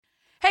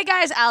Hey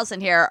guys,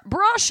 Allison here.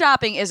 Bra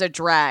shopping is a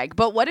drag,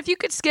 but what if you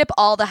could skip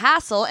all the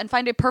hassle and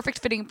find a perfect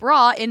fitting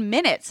bra in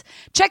minutes?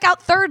 Check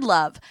out Third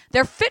Love.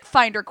 Their Fit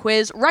Finder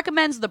quiz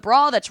recommends the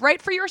bra that's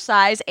right for your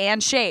size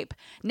and shape.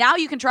 Now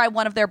you can try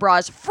one of their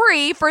bras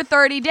free for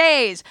 30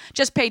 days.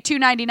 Just pay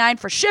 $2.99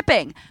 for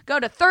shipping. Go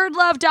to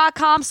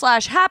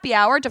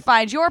thirdlove.com/happyhour to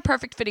find your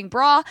perfect fitting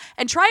bra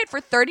and try it for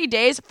 30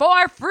 days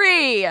for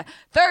free.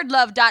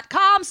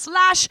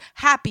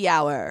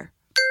 thirdlove.com/happyhour.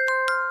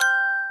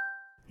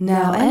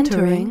 Now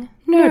entering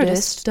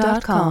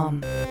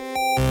Nerdist.com.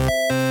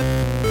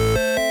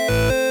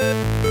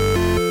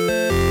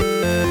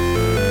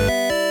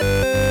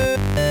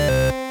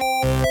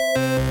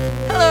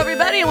 Hello,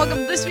 everybody, and welcome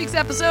to this week's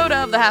episode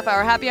of the Half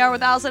Hour Happy Hour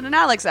with Allison and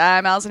Alex.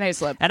 I'm Allison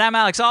Hayslip. And I'm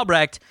Alex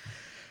Albrecht.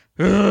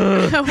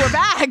 We're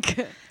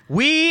back.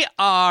 We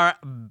are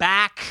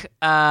back.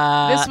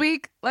 This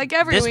week, like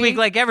every week. This week,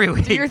 like every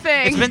week. Do your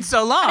thing. It's been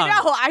so long. I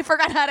know. I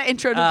forgot how to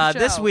intro to the show.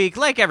 This week,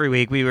 like every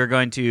week, we were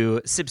going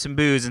to sip some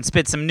booze and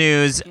spit some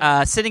news.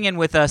 Sitting in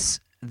with us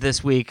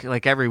this week,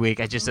 like every week,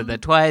 I just said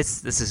that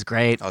twice. This is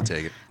great. I'll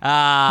take it.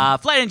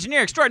 Flight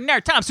engineer extraordinaire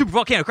Tom Super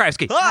Volcano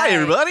Krajewski. Hi,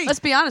 everybody. Let's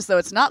be honest, though.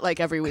 It's not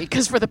like every week,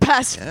 because for the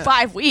past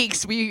 5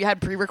 weeks, we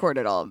had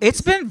pre-recorded all of them.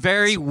 It's been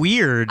very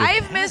weird.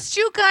 I've missed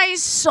you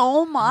guys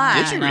so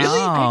much. Did you really?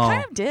 I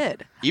kind of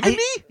did. Even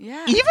me?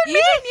 Yeah. Even me?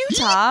 you,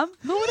 Tom.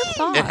 Who would have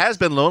thought? It has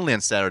been lonely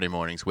on Saturday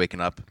mornings, waking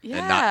up and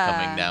not Yeah.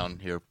 coming down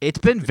here. It's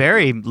been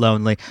very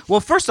lonely. Well,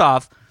 first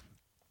off,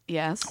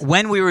 Yes.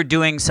 when we were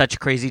doing such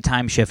crazy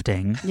time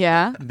shifting,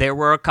 Yeah. there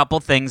were a couple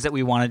things that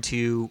we wanted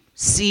to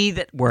see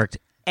that worked.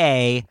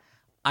 A,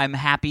 I'm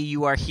happy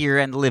you are here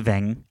and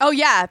living. Oh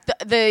yeah,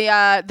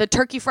 the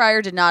turkey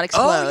fryer did not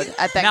explode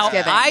at Now,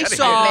 Thanksgiving. I Gotta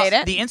saw Made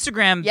it. the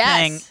Instagram Yes.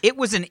 thing. It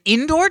was an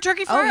indoor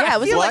turkey Oh fryer? yeah, it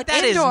was I feel like like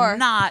that is indoor.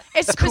 not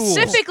It's cool.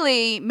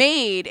 specifically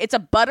made. It's a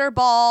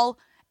Butterball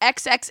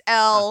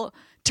XXL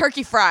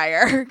turkey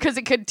fryer because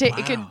it could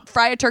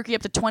fry a turkey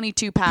up to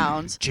 22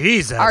 pounds.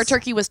 Jesus. Our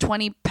turkey was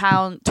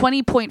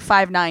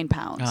 20.59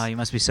 pounds. Oh, you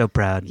must be so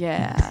proud.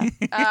 Yeah.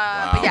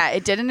 But yeah,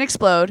 it didn't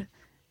explode.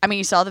 I mean,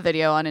 you saw the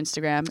video on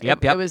Instagram.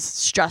 Yep. It was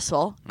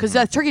stressful because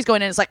the turkey's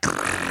going in. It's like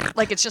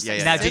it's just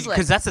Yeah. Now, sizzling.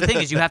 because that's the thing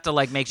is you have to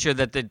like make sure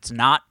that it's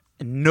not,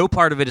 no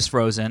part of it is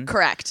frozen.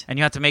 Correct. And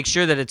you have to make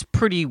sure that it's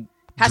pretty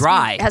Has to be-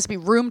 dry. it has to be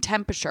room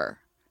temperature.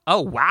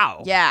 Oh,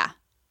 wow. Yeah.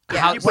 Yeah.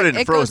 How you put it in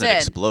goes frozen, in. it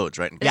explodes,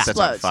 right? And It sets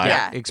on explodes. fire.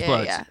 Yeah. It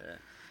explodes. Yeah.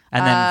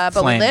 And then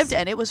But we flames. lived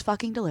and it was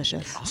fucking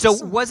delicious. So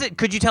was it,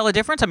 could you tell a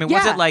difference? I mean,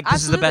 was Yeah, it like,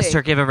 this is the best absolutely.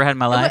 turkey I've ever had in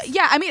my life?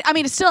 Yeah, I mean,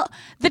 it's still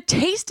the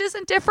taste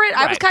isn't different.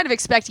 I was Right. kind of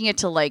expecting it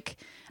to like,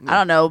 I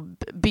don't know,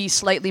 be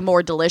slightly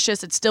more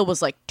delicious. It still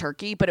was like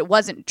turkey, but it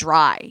wasn't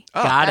dry.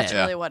 Got That's it.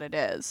 really what it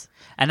is.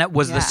 And that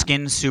was Yeah. the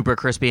skin super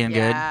crispy and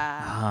Yeah. good?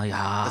 Oh,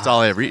 yeah. That's all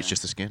I ever eat, is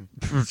just the skin.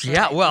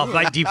 Yeah, well, if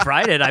I deep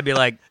fried it, I'd be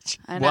like,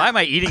 I know. why am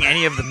I eating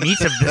any of the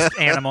meat of this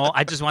animal?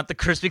 I just want the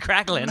crispy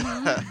crackling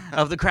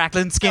of the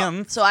crackling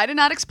skin. So I did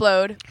not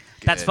explode.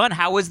 That's fun.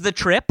 How was the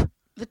trip?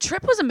 The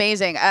trip was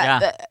amazing.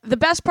 Yeah. The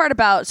best part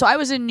about I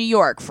was in New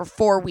York for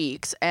 4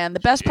 weeks, and the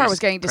best part was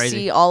getting to Crazy.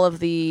 see all of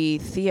the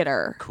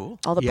theater, Cool.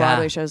 all the Yeah.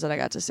 Broadway shows that I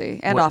got to see,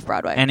 and What- off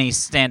Broadway. Any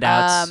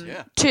standouts?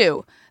 Yeah.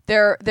 2.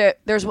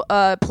 There's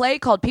a play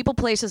called People,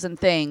 Places, and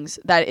Things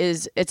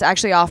it's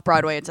actually off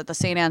Broadway. It's at the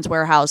St. Anne's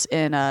Warehouse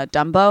in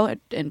Dumbo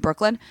in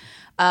Brooklyn,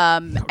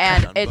 and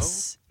Dumbo?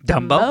 it's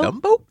Dumbo?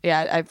 Dumbo?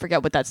 Yeah, I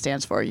forget what that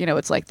stands for. You know,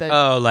 it's like the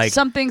like-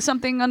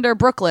 something under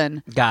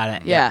Brooklyn. Got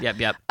it. Yeah.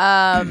 Yep.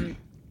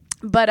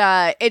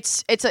 But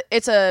it's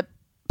a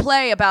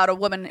play about a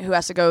woman who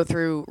has to go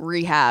through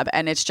rehab,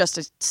 and it's just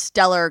a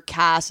stellar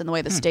cast, and the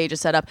way the stage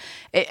is set up,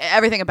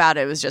 everything about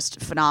it was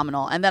just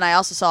phenomenal. And then I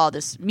also saw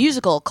this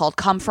musical called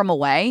Come From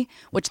Away,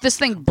 which this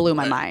thing blew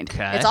my mind.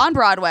 Okay. It's on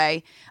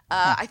Broadway.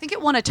 I think it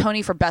won a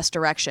Tony for Best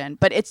Direction,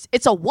 but it's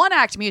a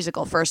one-act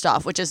musical, first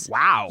off, which is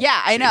Wow.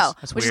 Yeah, I know,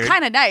 That's which weird. is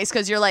kind of nice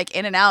because you're like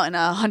in and out in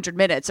 100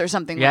 minutes or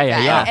something Yeah, like yeah,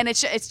 that. yeah. And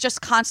it's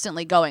just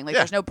constantly going. Like Yeah.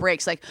 there's no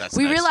breaks. Like That's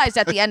we nice. realized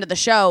at the end of the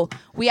show,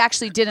 we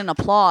actually didn't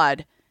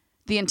applaud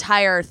the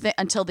entire thing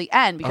until the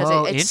end because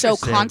Oh, it's so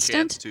interesting.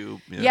 constant. Chance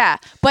to, Yeah,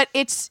 but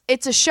it's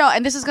a show,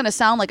 and this is going to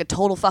sound like a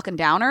total fucking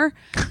downer.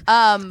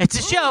 It's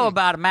a show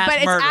about a mass But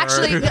it's murderer.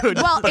 actually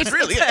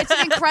it's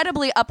an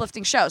incredibly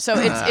uplifting show. So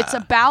it's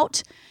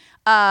about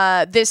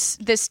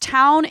this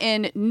town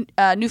in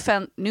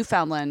Newfoundland.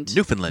 Newfoundland.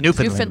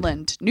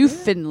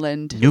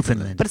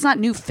 Newfoundland. But it's not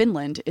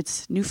Newfoundland.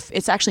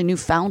 It's actually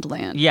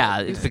Newfoundland. Yeah,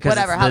 it's because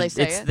whatever it's how the- they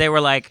say it's- it. They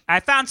were like, I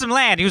found some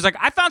land. He was like,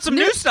 I found some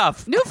new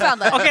stuff.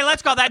 Newfoundland. Okay,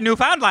 let's call that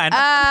Newfoundland.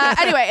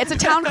 Anyway, it's a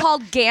town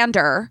called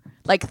Gander,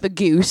 like the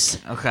goose.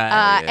 Okay.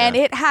 And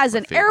it has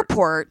an favorite.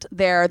 airport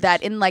there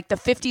that in like the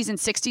 50s and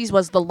 60s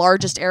was the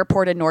largest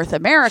airport in North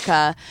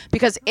America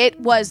because it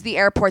was the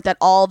airport that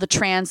all the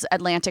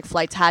transatlantic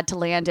flights had to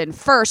land in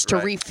first to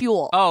Right.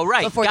 refuel. Oh,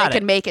 right. Before Got they it.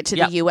 could make it to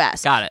Yep. the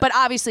U.S. Got it. But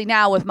obviously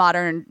now with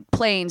modern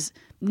planes,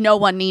 no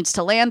one needs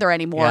to land there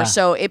anymore. Yeah.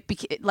 So it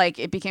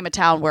became a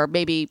town where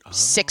maybe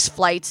 6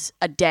 flights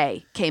a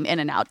day came in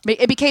and out.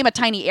 It became a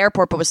tiny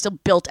airport, but was still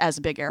built as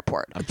a big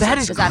airport. That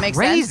is Does that make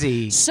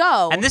crazy. sense?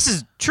 So, and this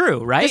is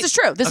true, right? This is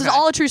true. This is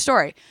all a true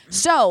story.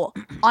 So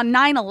on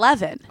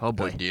 9/11, Oh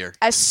boy. Oh, dear.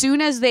 as soon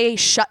as they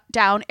shut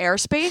down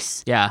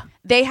airspace, Yeah.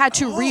 they had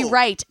to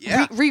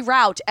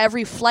reroute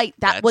every flight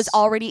that was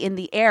already in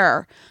the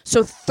air.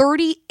 So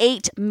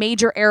 38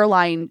 major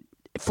airline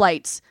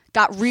flights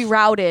got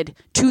rerouted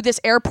to this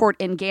airport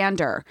in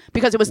Gander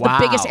because it was the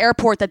biggest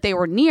airport that they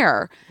were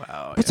near.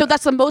 Wow. So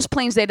that's the most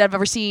planes they'd have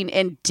ever seen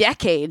in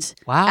decades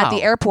Wow. at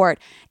the airport.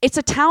 It's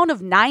a town of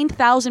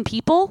 9,000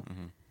 people.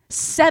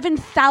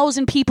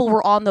 7,000 people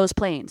were on those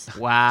planes.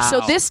 Wow.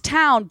 So this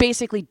town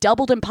basically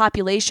doubled in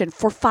population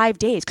for 5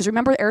 days. Because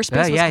remember,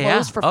 airspace was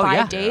closed for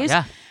 5 days?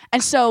 Yeah.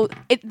 And so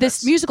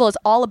this musical is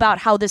all about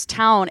how this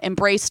town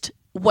embraced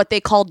what they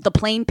called the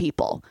plane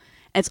people.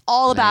 And it's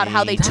all about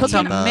how they took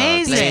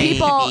amazing. these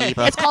people.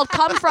 It's called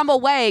Come From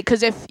Away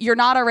because if you're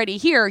not already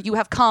here, you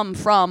have come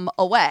from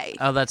away.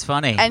 Oh, that's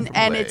funny. And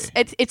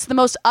it's the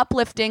most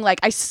uplifting. Like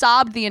I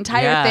sobbed the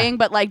entire thing,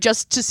 but like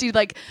just to see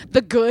like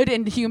the good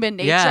in human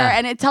nature,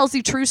 and it tells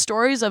you true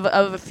stories of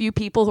a few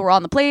people who are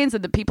on the planes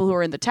and the people who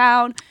are in the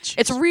town.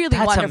 It's really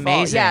That's wonderful.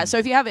 amazing. Yeah. So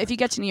if you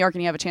get to New York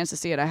and you have a chance to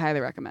see it, I highly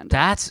recommend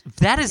it.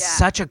 that is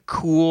such a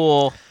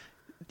cool.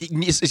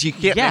 You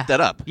can't make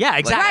that up. Yeah,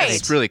 exactly. Like,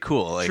 it's really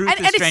cool. Like, Truth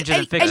is stranger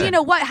than fiction. And you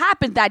know what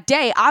happened that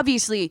day?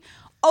 Obviously.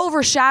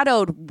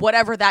 Overshadowed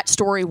whatever that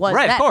story was.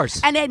 Right, of then.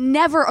 course. And it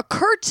never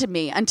occurred to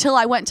me until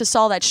I went and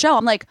saw that show.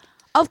 I'm like,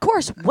 of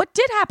course, what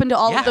did happen to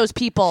all of those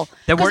people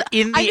that were 'Cause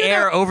in I the knew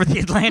air over the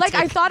Atlantic? Like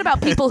I thought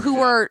about people who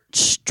were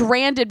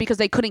stranded because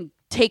they couldn't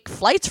take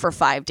flights for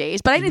 5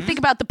 days, but I didn't think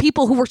about the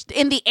people who were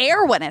in the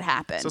air when it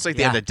happened. so it's like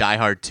the end of Die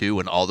Hard 2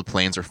 when all the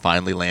planes are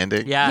finally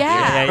landing.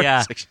 Yeah.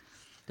 It's like,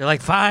 They're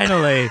like,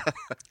 finally.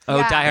 Oh,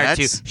 Yeah. Die Hard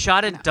 2. That's-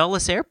 Shot at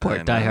Dulles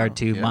Airport, I Die know, Hard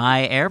 2. yeah.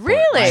 My airport.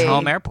 Really? My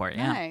home airport,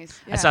 yeah. Nice,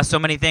 I yeah. saw so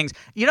many things.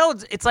 You know,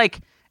 it's like,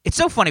 it's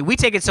so funny. We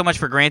take it so much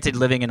for granted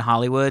living in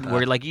Hollywood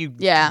where like you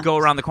go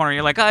around the corner and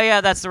you're like, oh, yeah,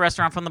 that's the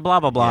restaurant from the blah,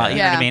 blah, blah. You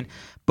know what I mean?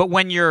 But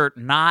when you're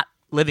not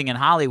living in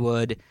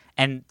Hollywood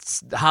and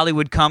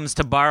Hollywood comes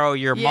to borrow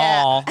your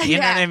mall, you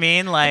know what I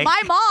mean? Like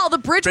my mall, the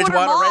Bridgewater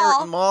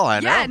Bridgewater Mall. I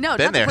know. Yeah, no,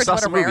 Been not there. the Saw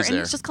Bridgewater some movies Raritan.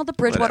 there. It's just called the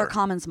Bridgewater Whatever.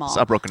 Commons Mall.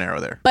 Saw Broken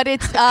Arrow there. But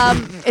it's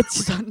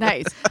so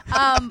nice.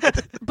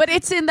 But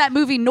it's in that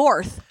movie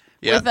North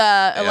with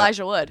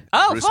Elijah Wood.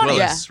 oh, Bruce funny.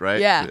 Willis, right?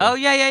 Yeah. Oh,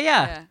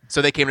 yeah.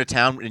 So they came to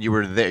town and you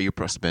were there. You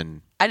must have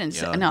been. I didn't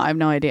say. No, I have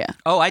no idea.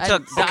 Oh, I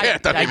took. Okay, I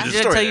thought maybe the did I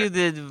story tell you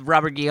the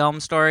Robert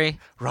Guillaume story?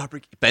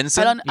 Robert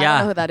Benson? I don't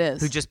know who that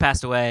is. Who just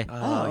passed away.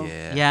 Oh,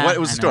 yeah. Yeah, What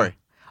was I the know. story?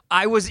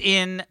 I was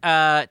in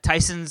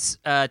Tyson's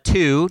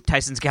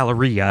Tyson's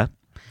Galleria.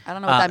 I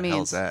don't know what that The hell's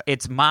means. that?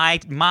 It's my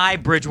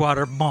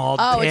Bridgewater Mall.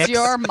 Oh, it's dicks.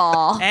 your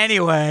mall.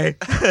 Anyway,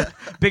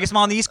 biggest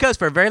mall on the East Coast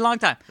for a very long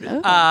time.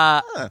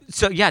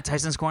 So yeah,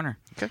 Tyson's Corner.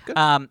 Okay,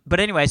 good. But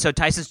anyway, so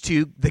Tyson's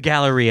to the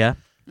Galleria,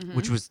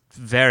 which was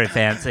very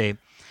fancy.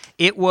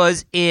 It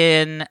was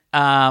in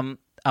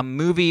a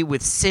movie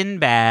with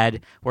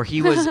Sinbad where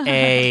he was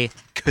a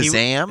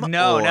Kazam?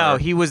 No, or-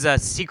 he was a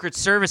Secret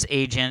Service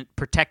agent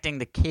protecting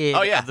the kid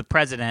of the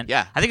president.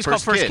 Yeah, I think it's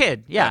called First First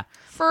Kid. Yeah.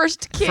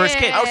 First kid. First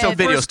Kid. I was a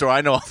video First- store.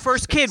 I know.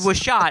 First Kid was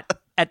shot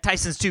at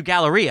Tyson's 2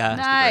 Galleria.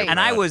 Nice. And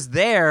I was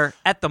there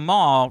at the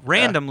mall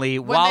randomly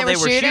while they they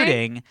were were shooting?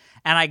 shooting.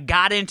 And I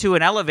got into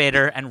an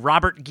elevator, and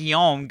Robert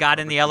Guillaume got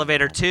in the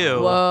elevator too.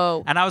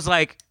 Whoa. And I was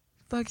like,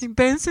 fucking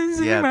Benson's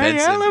in Yeah, my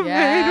Benson. elevator.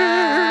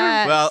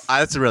 Yes. Well,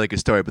 that's a really good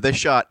story. But they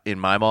shot in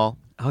my mall.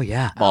 Oh,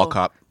 yeah. Mall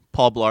Cop.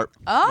 Paul Blart.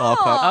 Mall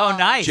Cop. Oh,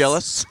 nice.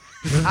 Jealous.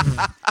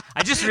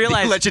 I just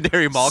realized.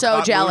 Legendary Mall So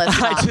Cop. jealous.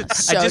 movie. I Mom.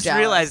 just, So I just jealous.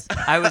 realized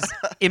I was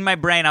in my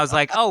brain. I was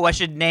like, "Oh, I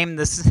should name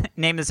this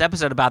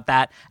episode about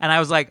that." And I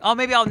was like, "Oh,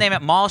 maybe I'll name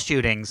it Mall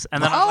Shootings."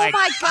 And then I was Oh like,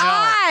 my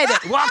God.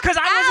 No. Well, because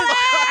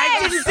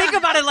I didn't think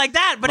about it like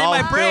that. But in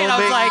my brain, I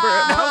was like,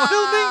 Mall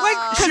filming?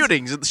 Like, 'cause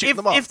shootings. Shooting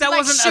them all. if that Like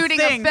wasn't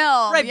shooting a a thing,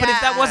 film, right? But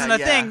if that yeah. wasn't a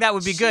Yeah. thing, that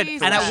would be good.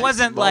 Jesus. And it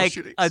wasn't Mall like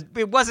shootings.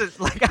 it wasn't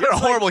like You're a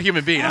horrible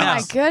human being. Oh huh?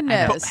 my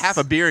goodness. Put half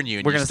a beer in you.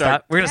 And We're you gonna start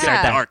start. We're gonna start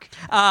Yeah. that.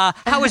 dark.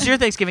 How was your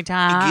Thanksgiving time?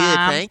 Good,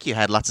 thank you.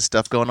 Had lots of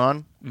stuff going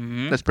on.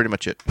 That's pretty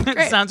much it.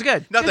 Sounds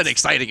good. Nothing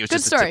exciting. It was Good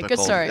just story. a Good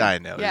typical, story. I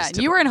know. it Yeah, was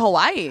you were in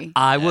Hawaii.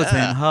 I was in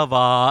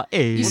Hawaii.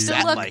 You still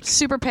that look like?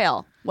 super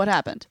pale. What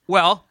happened?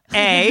 Well,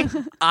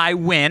 I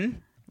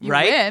win. You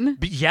right? win?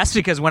 Yes,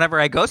 because whenever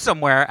I go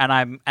somewhere and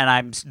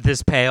I'm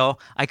this pale,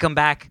 I come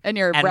back And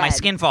you're my red.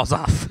 skin falls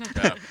off.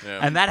 Yeah, yeah.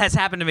 And that has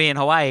happened to me in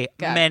Hawaii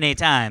Got it. many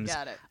times.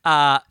 Got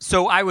it.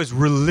 So I was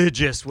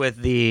religious with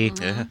the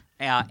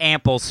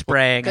ample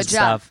spraying Good and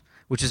job. stuff,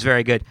 which is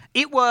very good.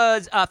 It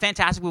was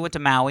fantastic. We went to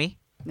Maui.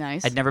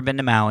 Nice. I'd never been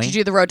to Maui. Did you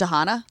do the road to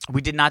Hana?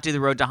 We did not do the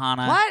road to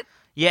Hana. What?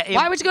 Yeah.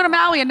 Why would you go to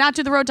Maui and not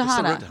do the road to It's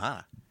the Hana? road to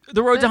Hana.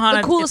 the road to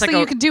Hana? The coolest it's like thing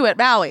you can do at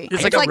Maui.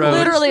 It's like a road.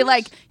 literally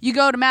like you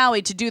go to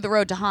Maui to do the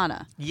road to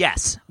Hana.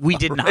 Yes, we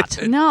did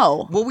not.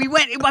 No. Well, we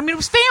went. I mean, it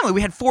was family.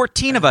 We had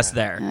 14 of us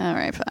there. All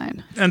right,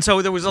 fine. And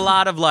so there was a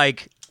lot of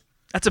like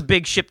That's a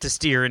big ship to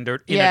steer in a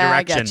Yeah,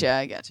 direction.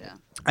 I getcha.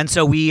 And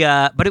so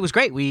but it was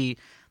great.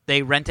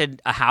 They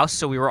rented a house,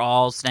 so we were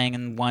all staying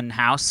in one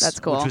house. That's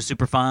cool. Which was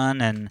super fun,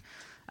 and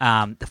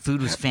the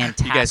food was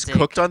fantastic. You guys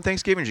cooked on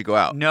Thanksgiving? Or did you go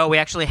out? No, we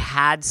actually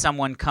had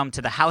someone come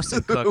to the house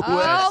and cook.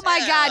 Oh my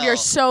God, you're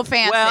so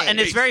fancy. Well, and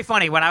it's very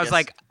funny when I was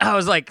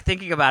like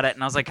thinking about it,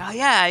 and I was like, oh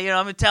yeah,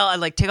 I'm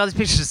gonna take all these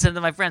pictures and send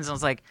them to my friends, and I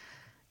was like,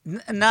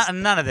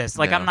 none of this.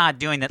 Like, No. I'm not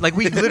doing that. Like,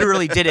 we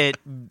literally did it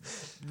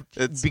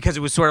because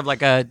it was sort of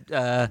like how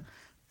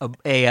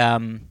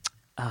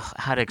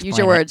to explain Use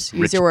your words.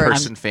 Use Rich your words.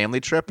 person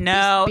family trip?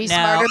 No, Be no.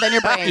 smarter than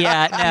your brain.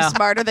 Yeah, no. Be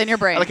smarter than your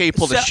brain. I like how you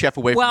pulled the chef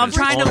away well, from I'm his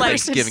trying to, own like-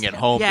 Thanksgiving at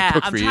home Yeah, to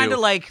cook I'm for trying you.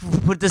 to like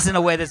put this in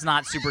a way that's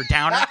not super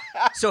downer.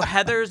 So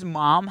Heather's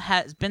mom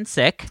has been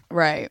sick,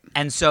 Right.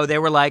 and so they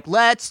were like,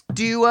 "Let's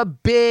do a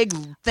big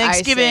see.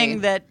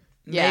 Thanksgiving that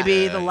Yeah.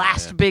 maybe the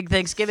last big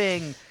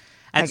Thanksgiving."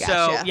 And I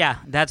so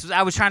gotcha.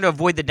 I was trying to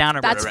avoid the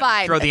downer. That's but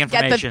fine. Throw the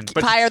information.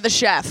 Hire the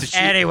chef.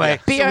 Anyway,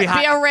 Be so a- we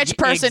be a rich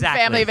person Exactly.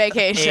 family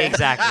vacation.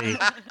 Exactly.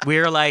 We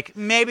were like,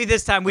 maybe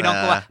this time we don't go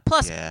out.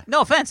 Plus, yeah.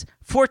 no offense,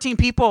 14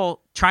 people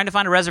trying to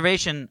find a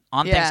reservation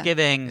on Yeah.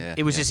 Thanksgiving. Yeah,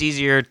 it was yeah. just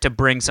easier to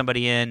bring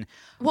somebody in.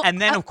 Well,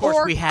 and then, of course,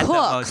 or we had cook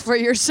the most. for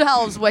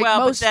yourselves, like Well,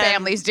 but most then-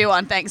 families do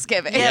on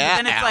Thanksgiving. Yeah, Yeah, but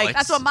then it's Alex. like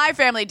That's what my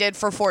family did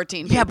for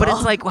 14 people. yeah, but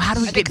it's like, well, how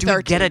do we I think do we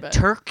get 13, a but-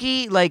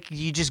 turkey? Like,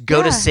 you just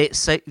go to Yeah.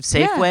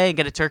 Safeway and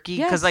get a turkey?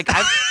 Because, Yes. like,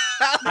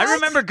 I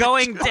remember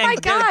going Oh my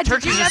and God! Did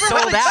turkeys you are never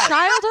sold have a out.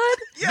 childhood?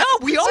 No,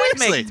 we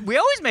always seriously.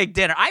 make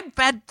dinner. I've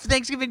had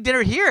Thanksgiving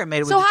dinner here and made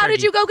it with So the how did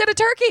turkey. you go get a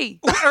turkey?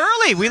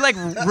 Early. We like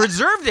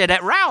reserved it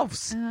at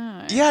Ralph's.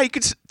 Yeah, you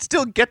could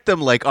still get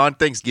them like on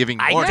Thanksgiving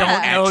I morning don't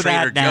at know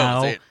Trader that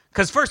now. Joe's.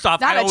 Because first off,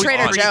 Not I at always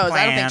Trader Joe's. I don't think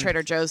pre-planned.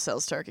 Trader Joe's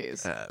sells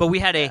turkeys. But we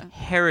had a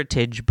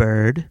heritage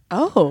bird,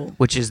 Oh,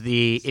 which is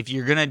if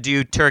you're gonna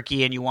do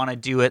turkey and you want to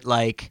do it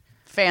like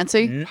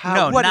fancy.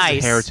 What is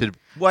nice. a heritage?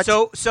 What?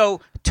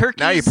 So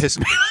turkey. Now you pissed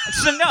me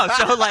off.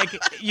 So like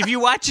if you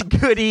watch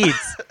Good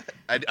Eats,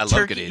 I love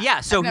turkey. Good Eats. Yeah.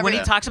 So I've never when he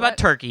had- talks about what?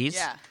 turkeys,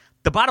 Yeah.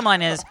 the bottom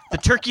line is the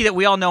turkey that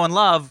we all know and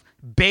love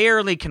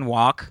barely can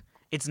walk.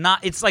 It's not.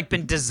 It's like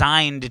been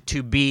designed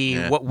to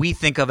be what we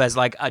think of as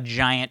like a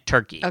giant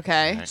turkey.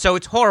 Okay. So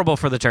it's horrible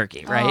for the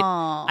turkey, right?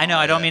 Oh. I know.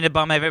 I don't mean to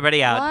bum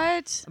everybody out.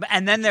 What?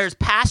 And then there's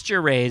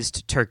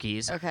pasture-raised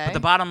turkeys. Okay. But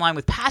the bottom line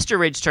with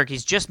pasture-raised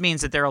turkeys just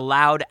means that they're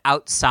allowed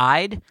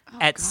outside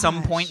at some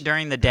gosh. point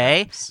during the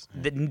day.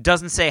 That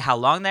doesn't say how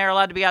long they're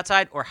allowed to be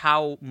outside or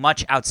how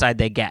much outside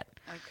they get.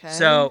 Okay.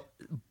 So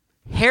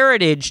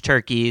heritage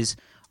turkeys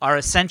are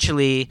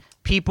essentially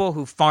people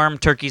who farm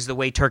turkeys the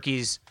way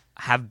turkeys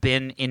have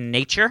been in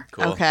nature.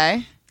 Cool.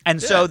 Okay.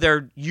 And so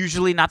they're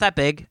usually not that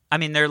big. I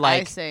mean, they're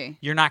like, see.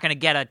 you're not going to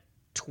get a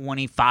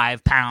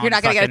 25-pound You're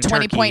not going to get a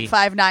fucking turkey.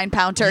 20.59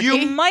 pound turkey.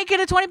 You might get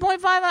a 20.5.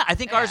 I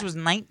think ours was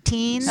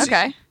 19.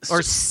 Okay.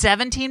 Or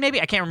 17 maybe.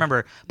 I can't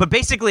remember. But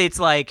basically it's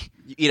like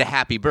You eat a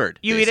happy bird.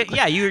 you eat it. basically.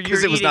 Yeah, you're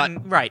 'Cause it was eating,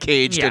 not right.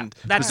 caged yeah, and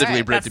that's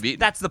specifically right. bred that's, to be eaten.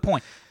 That's the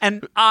point.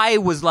 And I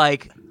was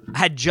like,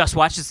 had just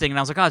watched this thing and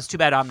I was like, oh, it's too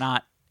bad I'm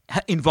not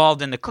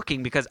involved in the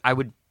cooking because I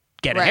would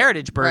get a Right,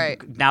 heritage bird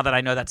right. now that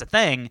I know that's a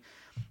thing.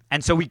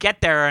 And so we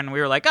get there and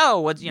we were like, oh,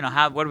 what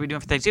are we doing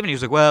for Thanksgiving? He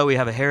was like, well, we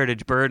have a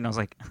heritage bird. And I was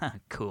like,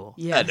 cool.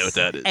 Yes. I know what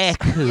that is.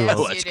 Cool. Yes, I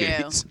watch you Good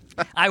do. Eats.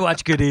 I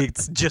watch Good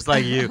Eats just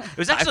like you. It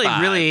was actually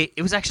five.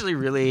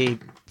 really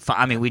fun.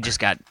 I mean, we just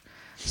got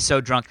so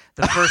drunk.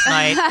 The first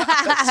night,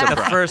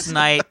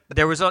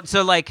 there was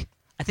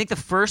I think the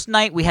first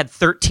night we had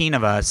 13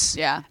 of us.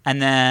 Yeah.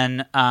 And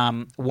then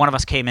one of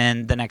us came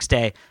in the next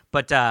day,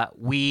 but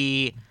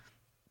we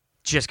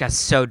just got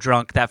so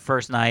drunk that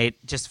first night.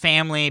 Just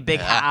family, big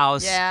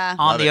house, Yeah.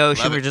 on Love the it,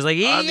 ocean. love We were it. just like,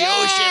 On the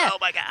ocean, oh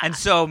my God. And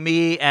so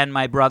me and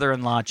my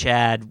brother-in-law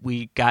Chad,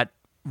 we got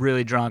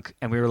really drunk,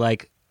 and we were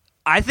like,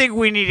 I think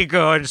we need to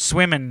go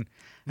swimming.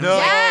 No.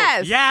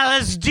 Yes. Yeah,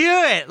 let's do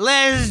it.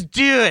 Let's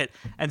do it.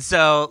 And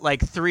so,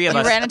 like, three of You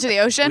us ran into the we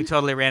ocean?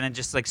 totally ran and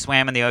just like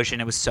swam in the ocean.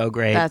 It was so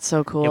great. That's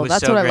so It cool. was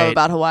That's so what I love great.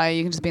 about Hawaii.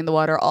 You can just be in the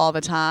water all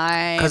the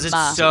time. Because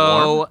it's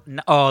so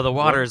the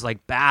water is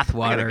like bath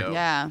water. go.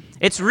 Yeah.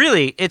 It's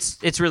really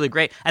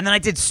great. And then I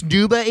did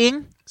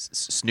snuba-ing.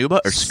 Snuba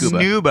or scuba?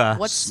 Snuba.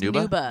 What's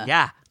Snuba? snuba?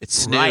 Yeah.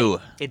 It's Right.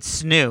 snoo.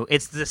 It's snoo.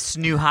 It's the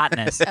snoo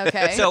hotness.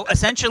 Okay. So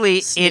essentially,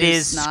 it Snoo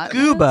is snotness?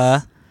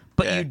 scuba,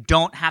 but Yeah. you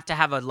don't have to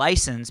have a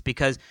license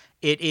because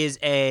it is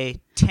a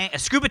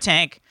scuba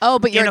tank. Oh,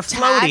 but you're in a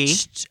floaty.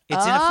 attached?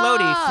 It's in a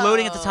floaty, Oh.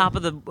 floating at the top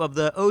of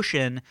the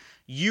ocean.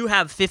 You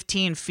have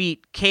 15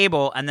 feet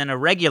cable and then a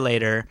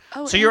regulator,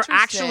 Oh, so you're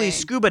actually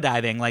interesting. scuba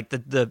diving. Like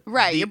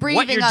Right, you're what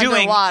breathing you're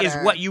doing underwater. is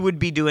what you would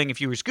be doing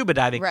if you were scuba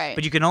diving. Right.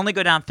 But you can only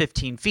go down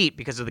 15 feet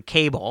because of the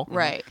cable.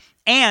 Right.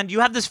 And you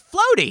have this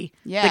floaty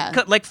Yeah.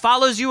 that like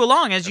follows you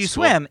along as you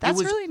cool. swim. That's it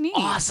was really neat.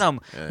 awesome.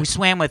 We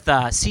swam with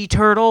sea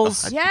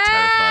turtles. I'd be Yes.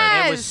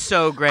 terrified. It was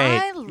so great.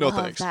 I love No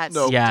thanks. that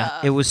No. Yeah,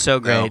 stuff. it was so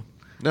great.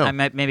 No.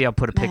 Maybe I'll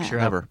put a picture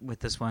Never. up with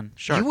this one.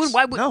 Sharks. You would,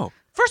 why would, No.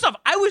 First off,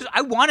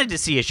 I wanted to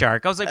see a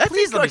shark. I was like,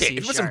 please let me see a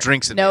If shark. with some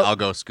drinks in Nope. me, I'll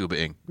go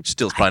scuba-ing, which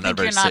still is I probably think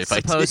not you're very not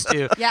safe. supposed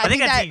to. Yeah, I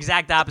think that's the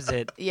exact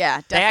opposite. Yeah,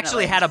 definitely. They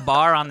actually had a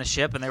bar on the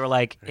ship, and they were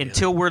like,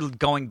 until we're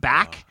going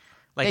back,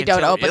 like They don't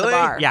until- open the Really?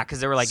 bar. Yeah,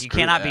 because they were like, you Screw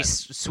cannot be that.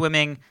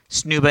 swimming,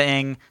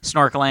 snubaing,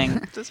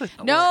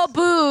 snorkeling. No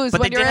booze But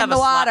when they you're did in have the a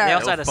water. They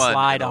also had a No fun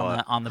slide in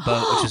the on the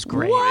boat, which is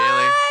great.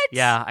 What?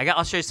 Yeah,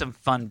 I'll show you some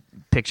fun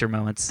picture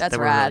moments. That's that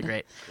were rad.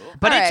 really great.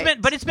 But All it's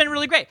right. been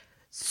really great.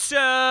 So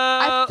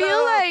I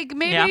feel like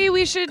maybe yeah.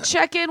 we should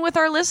check in with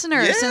our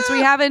listeners Yeah. since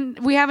we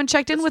haven't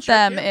checked in with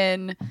them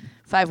in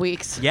 5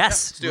 weeks.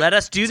 yes, do it. let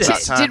us do It's about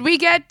this. time. Did we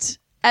get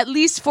at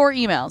least 4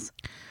 emails?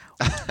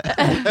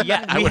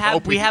 Yeah, would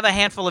hope we we have a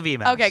handful of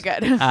emails. Okay,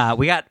 good.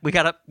 We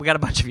got a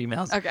bunch of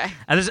emails. Okay.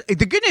 And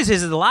the good news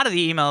is that a lot of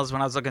the emails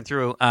when I was looking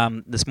through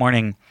this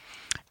morning,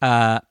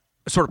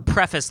 sort of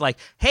preface like,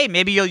 "Hey,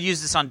 maybe you'll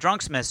use this on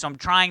Drunksmith." So I'm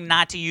trying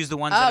not to use the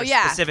ones that are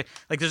yeah. specific.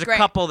 Like there's Great. a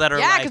couple that are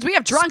yeah, because we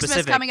have Drunksmith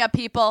specific. coming up,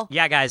 people.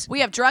 Yeah, guys. We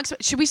have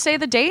Drunksmith. Should we say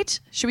the date?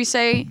 Should we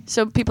say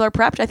so people are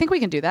prepped? I think we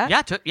can do that.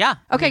 Yeah.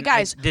 Okay,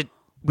 guys.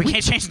 We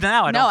can't change it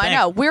now. I No, don't I think.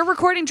 know. We're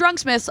recording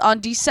Drunksmiths on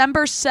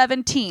December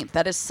 17th.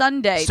 That is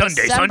Sunday.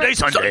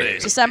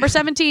 December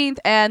 17th.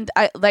 And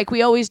like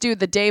we always do,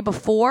 the day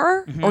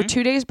before or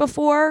 2 days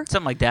before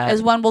Something like that.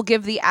 is when we'll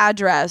give the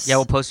address. Yeah,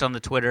 we'll post on the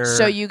Twitter.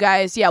 So you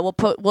guys,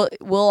 we'll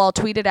all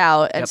tweet it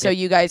out, and Yep, so yep.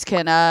 you guys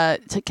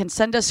can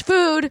send us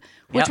food,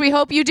 which Yep. we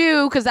hope you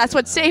do, because that's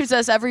what saves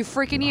us every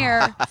freaking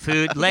year.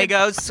 food,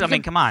 Legos. I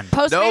mean, come on. No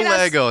Postmate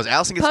us- Legos.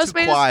 Allison gets too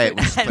Postmate us- quiet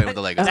when she's playing with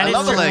the Legos. That I is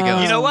love the true.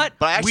 Legos. You know what?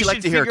 But I actually We like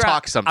should to hear her figure out-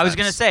 talk sometimes. I was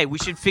gonna say we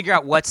should figure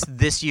out what's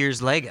this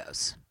year's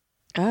Legos.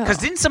 Oh. Because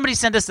didn't somebody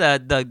send us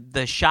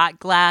the shot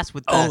glass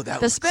with the that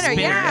The was spinner, cool.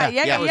 yeah.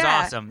 That was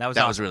awesome. That was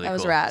That awesome. was really That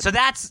was cool. rad. So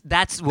that's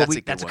That's a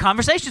good that's a one.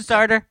 conversation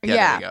starter. Yeah,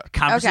 there you go.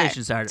 Conversation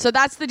Okay. starter. So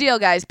that's the deal,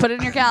 guys. Put it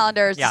in your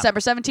calendars. Yeah. December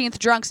 17th,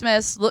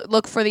 Drunksmiths.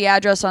 Look for the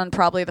address on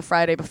probably the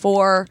Friday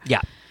before.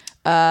 Yeah,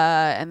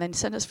 And then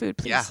send us food,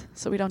 please, Yeah.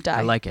 so we don't die.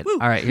 I like it. All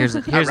right, here's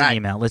All an right.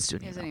 email. Let's do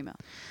it. Here's an email.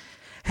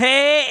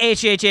 Hey,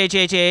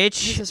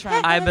 HHHHH. Who's this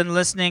from? I've been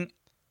listening.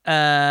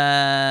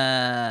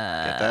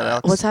 Get that,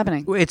 Alex? What's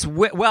happening? It's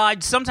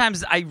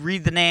sometimes I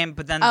read the name,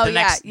 but then Oh, the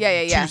yeah, next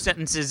yeah. two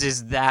sentences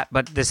is that,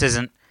 but this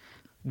isn't.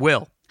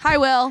 Will. Hi,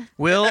 Will.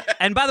 Will,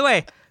 and by the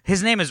way,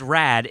 his name is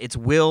Rad. It's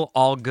Will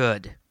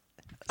Allgood.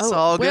 It's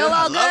all good. Will,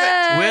 I all love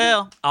it. good.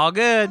 Will, all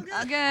good.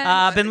 All good.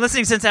 I've been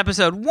listening since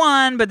episode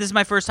 1, but this is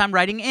my first time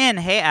writing in.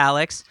 Hey,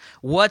 Alex,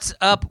 what's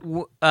up?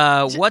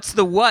 What's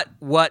the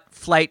what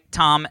flight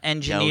Tom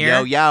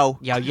engineer? Yo.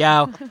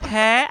 Yo.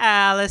 Hey,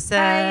 Allison.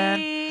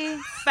 Hi.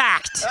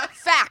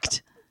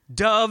 Fact.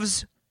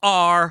 Doves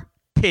are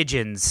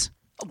pigeons.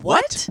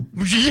 What?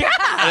 Yeah.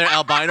 Are there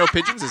albino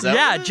pigeons? Is that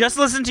Yeah, what it is? just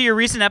listen to your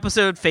recent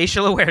episode,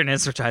 Facial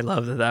Awareness, which I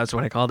love that that's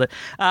what I called it,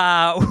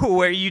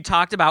 where you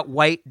talked about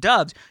white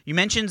doves. You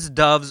mentioned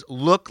doves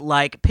look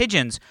like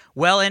pigeons.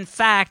 Well, in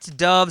fact,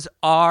 doves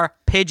are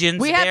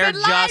pigeons. We have They're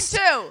been lied just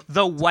to.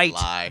 the white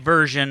Lie.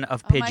 version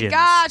of Oh pigeons. my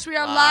gosh, we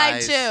are lied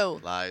Lies. to.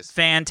 Lies.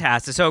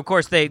 Fantastic. So, of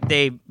course, they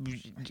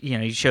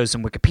he shows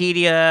some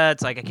Wikipedia.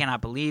 It's like, I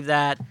cannot believe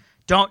that.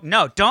 Don't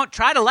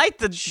try to light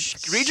the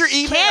Read your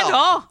email.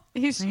 candle.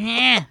 He's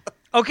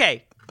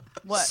Okay.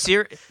 what?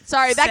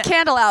 Sorry, that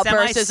candle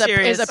outburst is a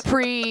semi-serious-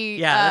 pre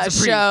Yeah, that's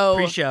a show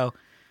pre-show.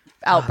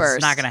 outburst.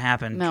 It's not going to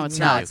happen. No, it's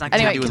not. It's not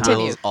Anyway, gonna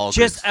continue. happen. All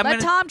Just good. I'm Let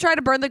gonna Tom try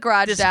to burn the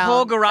garage This down.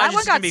 whole garage that is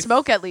one gonna got be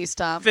smoke at least,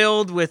 Tom.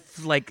 filled with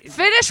like.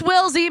 Finish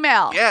Will's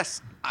email.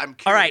 Yes, I'm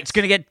curious. All right, it's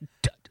going to get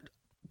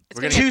It's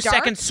gonna 2 get dark?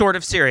 seconds sort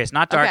of serious,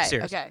 not dark Okay,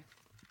 serious. okay.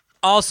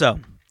 Also,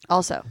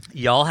 Also.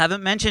 y'all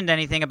haven't mentioned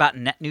anything about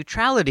net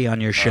neutrality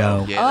on your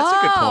show. Yeah, that's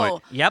a good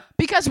point. Yep.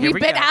 Because Here we've we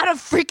been go. out of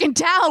freaking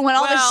town when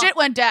all Well, the shit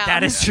went down.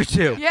 That is true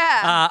too.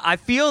 Yeah. I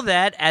feel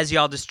that as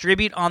y'all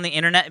distribute on the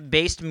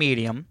internet-based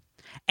medium,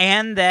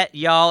 and that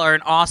y'all are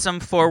an awesome,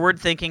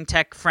 forward-thinking,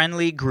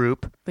 tech-friendly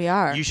group, We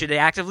are. you should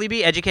actively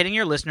be educating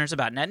your listeners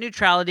about net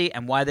neutrality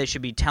and why they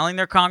should be telling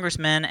their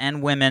congressmen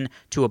and women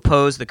to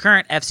oppose the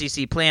current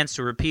FCC plans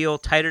to repeal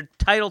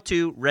Title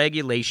II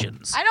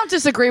regulations. I don't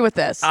disagree with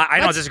this. I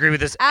don't Let's- disagree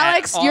with this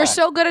Alex, at all. you're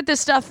so good at this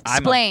stuff.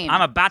 Explain.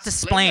 I'm about to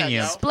explain that, you.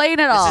 yo. Explain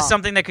it all. This is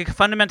something that could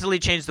fundamentally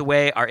change the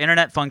way our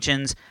internet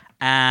functions,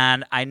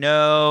 and I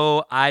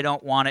know I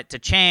don't want it to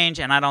change,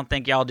 and I don't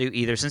think y'all do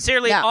either.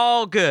 Sincerely, Yeah.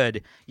 all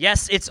good.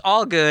 Yes, it's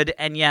all good,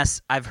 and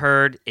yes, I've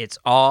heard it's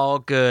all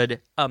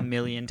good a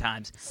million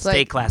times. It's Stay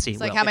like- classy.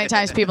 It's like Will. how many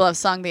times people have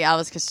sung the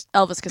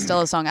Elvis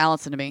Costello song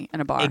 "Allison" to me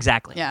in a bar.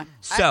 Exactly. Yeah.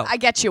 So- I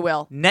get you,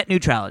 Will. Net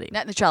neutrality.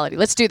 Net neutrality.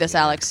 Let's do this,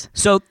 Alex.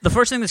 So the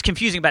first thing that's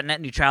confusing about net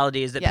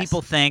neutrality is that Yes.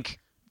 people think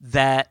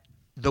that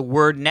the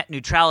word net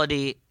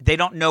neutrality, they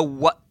don't know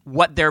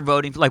what they're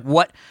voting for, like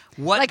what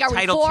Like, are we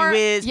Title for- II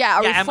is. yeah,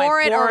 are we am I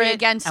for it or are we it?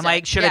 against am it?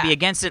 I should I be Yeah.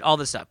 against it? All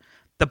this stuff.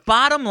 The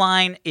bottom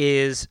line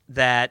is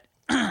that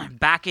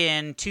back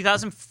in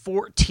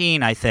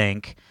 2014, I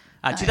think.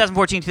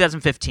 2014,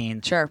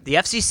 2015. Sure. The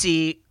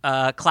FCC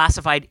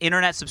classified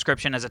internet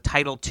subscription as a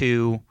Title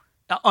II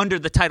under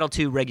the Title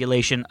II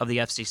regulation of the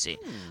FCC.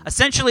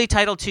 Essentially,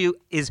 Title II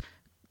is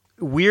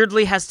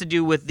weirdly has to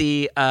do with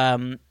the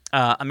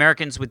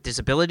Americans with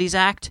Disabilities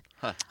Act.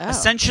 Oh.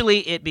 Essentially,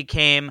 it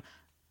became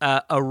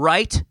a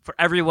right for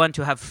everyone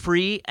to have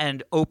free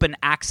and open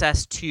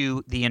access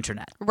to the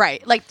internet.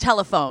 Right, like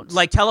telephones.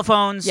 Like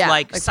telephones, Yeah,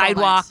 like like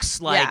sidewalks,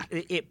 phone lines.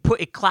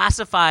 it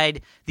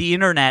classified the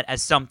internet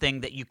as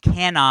something that you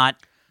cannot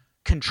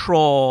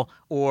control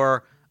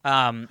or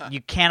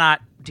you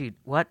cannot. Dude,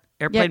 what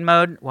airplane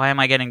mode? Why am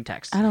I getting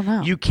text? I don't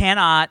know. You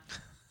cannot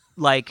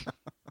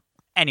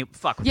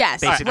fuck with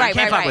Yes, it, basically. right, You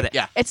can't right, fuck with right. it.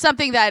 Yeah. It's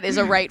something that is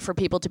a right for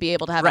people to be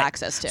able to have Right.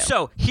 access to.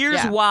 So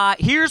here's Yeah.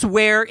 here's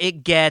where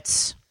it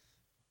gets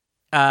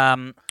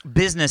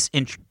business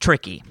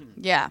tricky.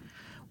 Yeah.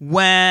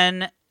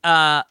 When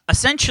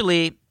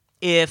essentially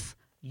if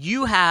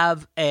you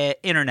have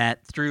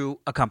internet through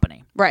a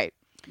company, Right.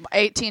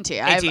 AT&T.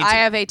 I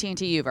have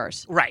AT&T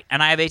Uverse. right,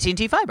 and I have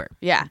AT&T Fiber.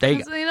 Yeah. There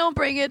you go. They don't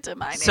bring it to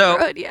my So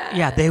neighborhood yet.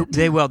 yeah,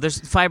 they will. There's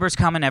fiber's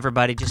coming.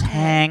 Everybody, just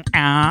hang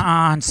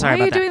on. Sorry Why are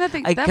you about doing that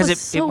thing? That 'cause was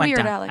so went weird,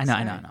 down. Alex.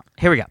 I know. Sorry.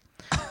 Here we go.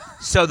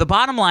 So the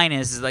bottom line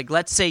is like,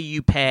 let's say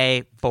you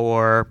pay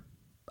for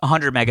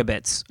 100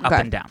 megabits up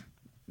Okay. and down.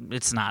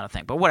 It's not a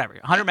thing, but whatever.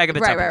 100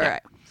 megabits Right, up right, and down.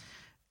 right.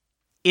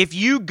 If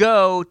you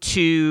go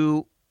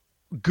to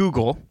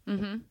Google,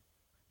 Mm-hmm.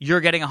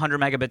 you're getting 100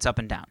 megabits up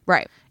and down.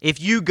 Right.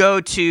 If you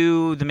go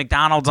to the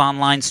McDonald's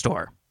online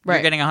store, you're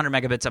Right. getting 100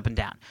 megabits up and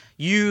down.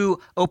 You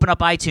open up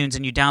iTunes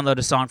and you download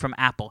a song from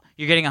Apple,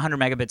 you're getting 100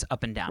 megabits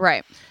up and down.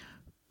 Right.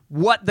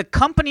 What the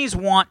companies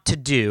want to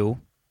do,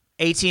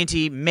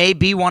 AT&T may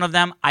be one of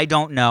them, I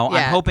don't know.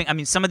 Yeah. I'm hoping, I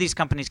mean, some of these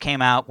companies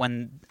came out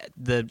when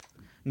the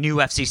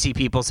new FCC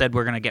people said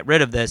we're going to get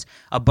rid of this.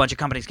 A bunch of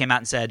companies came out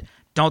and said,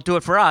 don't do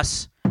it for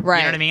us. Right.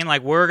 You know what I mean?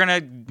 Like we're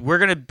gonna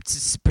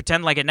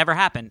pretend like it never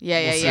happened. Yeah,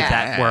 We'll yeah, see yeah. if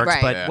that works,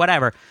 Right. but Yeah.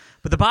 whatever.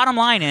 But the bottom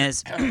line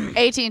is,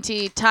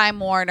 AT&T, Time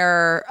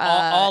Warner.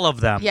 all of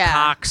them, yeah.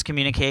 Cox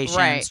Communications,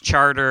 Right.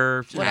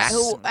 Charter, Any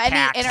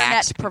Tax,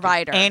 internet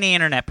provider. any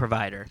internet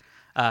provider,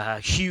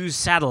 Hughes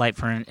Satellite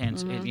for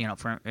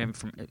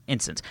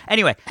instance.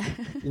 Anyway,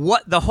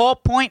 what the whole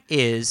point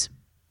is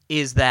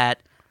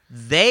that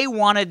they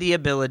wanted the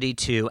ability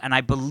to, and I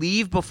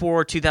believe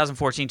before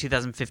 2014,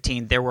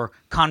 2015, there were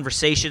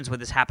conversations where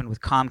this happened with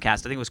Comcast.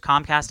 I think it was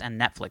Comcast and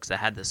Netflix that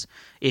had this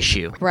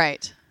issue.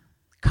 Right.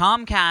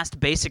 Comcast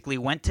basically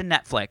went to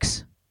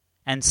Netflix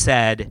and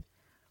said,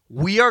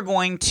 we are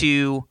going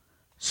to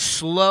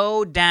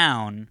slow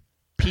down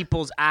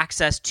people's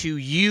access to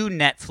you,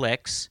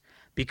 Netflix,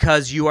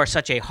 because you are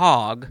such a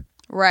hog,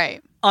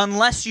 Right.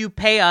 unless you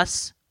pay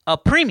us a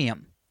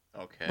premium.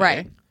 Okay.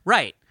 Right.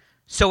 Right.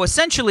 So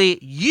essentially,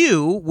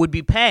 you would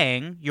be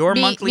paying your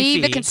monthly me,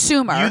 fee. the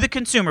consumer. You, the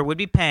consumer, would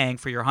be paying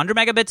for your 100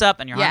 megabits up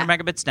and your 100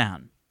 megabits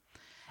down.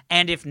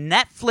 And if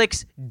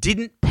Netflix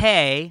didn't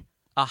pay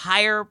a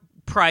higher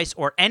price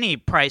or any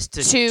price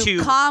to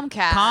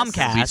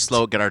Comcast. We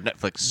slow get our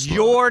Netflix. Slow.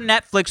 your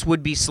Netflix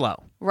would be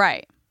slow.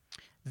 Right.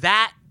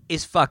 That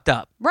is fucked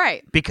up.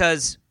 Right.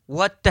 Because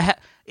what the hell?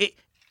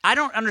 I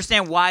don't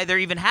understand why they're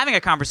even having a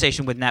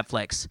conversation with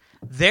Netflix.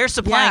 They're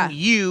supplying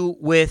you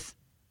with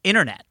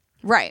internet.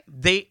 Right.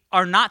 They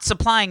are not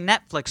supplying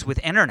Netflix with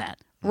internet.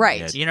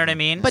 Right. You know what I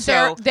mean? But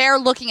So- they're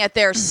looking at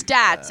their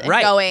stats and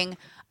Right. going,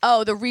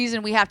 oh, the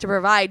reason we have to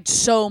provide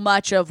so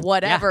much of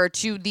whatever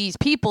to these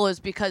people is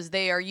because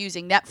they are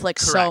using Netflix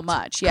so Correct.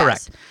 much. Yes.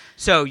 Correct.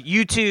 So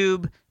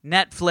YouTube,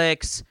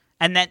 Netflix,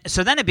 and then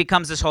it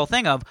becomes this whole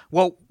thing of,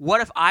 well, what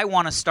if I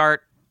want to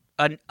start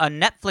a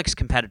Netflix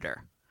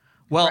competitor?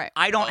 Well, Right.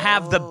 I don't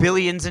have the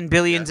billions and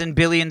billions and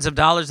billions of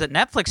dollars that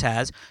Netflix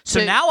has.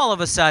 So now all of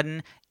a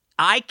sudden,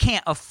 I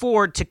can't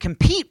afford to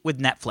compete with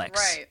Netflix.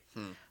 Right.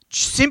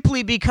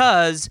 Simply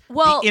because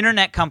Well- the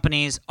internet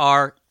companies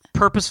are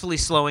purposefully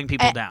slowing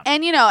people down.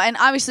 And and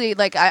obviously,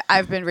 like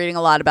I've been reading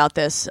a lot about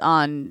this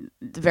on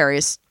the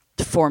various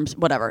forums,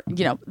 whatever,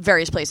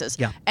 various places.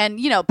 Yeah. And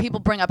people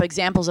bring up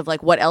examples of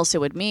like what else it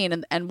would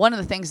mean. And one of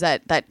the things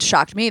that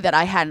shocked me that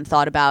I hadn't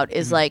thought about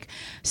is like,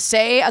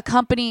 say a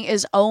company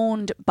is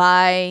owned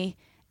by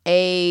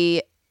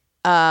a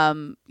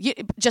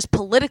just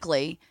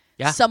politically.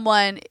 Yeah.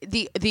 Someone,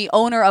 the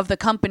owner of the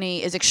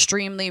company is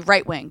extremely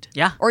right winged.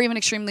 Yeah. Or even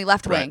extremely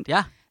left winged.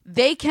 Yeah.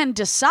 They can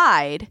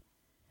decide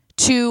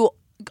to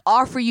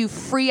offer you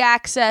free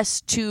access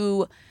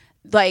to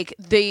like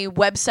the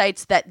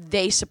websites that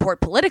they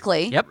support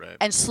politically. Yep. Right.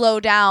 And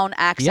slow down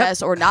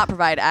access or not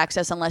provide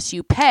access unless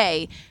you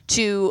pay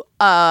to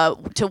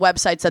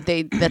websites that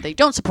they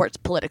don't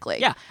support politically.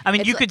 Yeah. I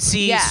mean, It's you like- could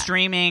see yeah.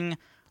 streaming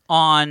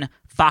on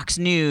Fox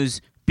News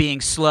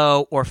being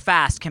slow or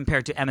fast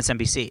compared to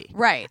MSNBC.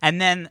 Right.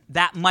 And then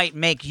that might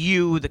make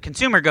you, the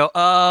consumer, go,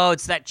 oh,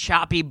 it's that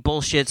choppy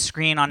bullshit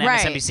screen on Right.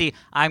 MSNBC.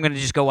 I'm going to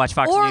just go watch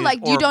Fox or News. like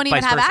you don't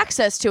even vice have versa.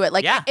 access to it.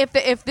 Like Yeah. if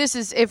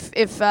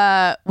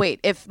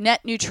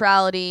net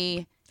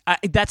neutrality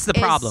That's the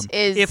problem.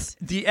 is if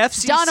the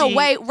FCC done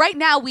away right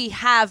now, we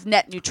have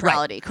net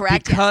neutrality,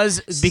 Right. correct?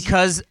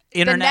 Because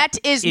internet net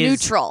is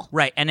neutral.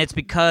 Right, and it's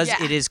because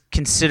Yeah. it is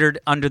considered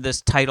under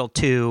this Title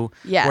II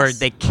Yes. where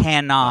they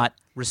cannot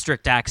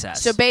restrict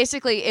access. So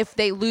basically, if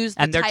they lose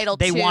the Title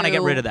II... they want to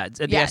get rid of that.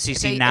 The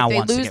FCC now wants to get rid of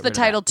that. If they lose the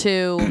Title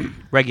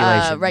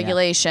II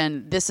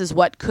regulation, this is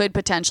what could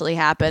potentially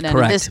happen. And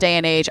in this day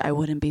and age, I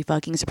wouldn't be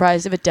fucking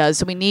surprised if it does.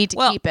 So we need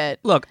to keep it.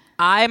 Look,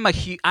 I'm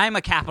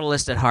a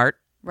capitalist at heart.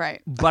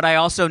 Right. But I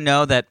also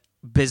know that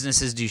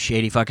businesses do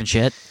shady fucking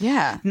shit.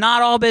 Yeah.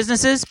 Not all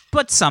businesses,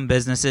 but some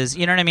businesses.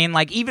 You know what I mean?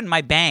 Like, even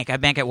my bank, I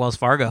bank at Wells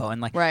Fargo,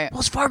 and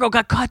Wells Fargo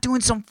got caught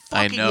doing some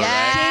fucking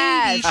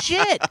shady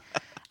shit.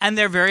 And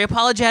they're very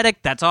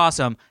apologetic. That's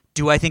awesome.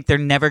 Do I think they're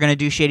never going to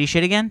do shady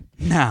shit again?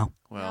 No.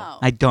 Well,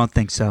 I don't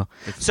think so.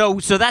 So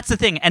that's the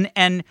thing.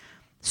 And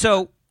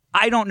so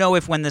I don't know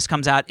if when this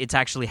comes out, it's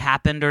actually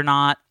happened or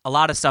not. A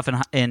lot of stuff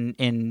in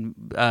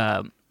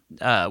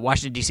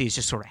Washington, D.C. is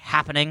just sort of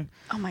happening.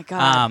 Oh, my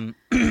God.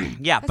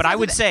 But I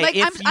would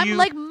say I'm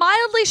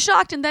mildly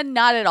shocked and then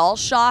not at all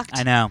shocked.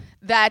 I know.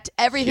 That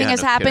everything has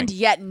happened,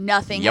 yet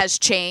nothing has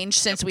changed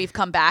since we've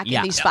come back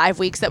in these 5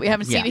 weeks that we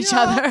haven't seen each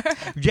other.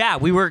 Yeah,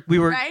 we were.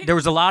 Right? There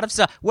was a lot of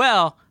stuff.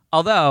 Well,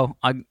 although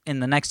in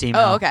the next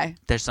email,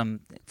 there's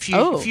some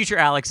future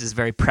Alex is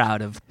very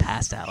proud of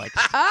past Alex.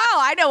 Oh,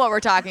 I know what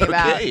we're talking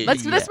about.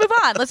 Let's move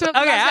on. Let's move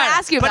on. Okay, I was going to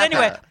ask you about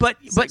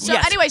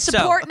that. Anyway,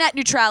 support net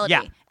neutrality.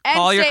 Yeah.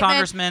 Call your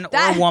congressman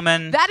or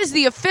woman. That is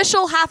the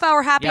official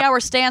half-hour happy hour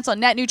stance on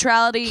net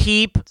neutrality.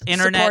 Keep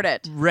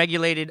internet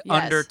regulated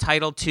under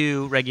Title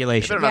II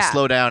regulation. They better not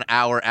slow down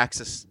our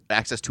access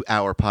to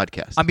our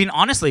podcast. I mean,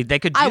 honestly, they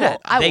could do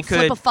that. I will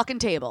flip a fucking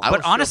table.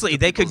 But honestly,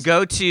 they could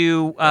go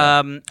to.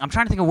 I'm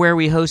trying to think of where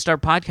we host our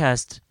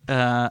podcast.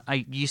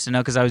 I used to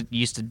know because I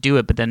used to do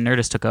it, but then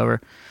Nerdist took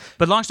over.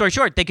 But long story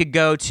short, they could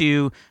go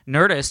to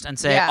Nerdist and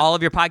say all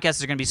of your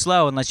podcasts are going to be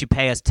slow unless you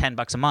pay us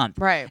 $10 a month.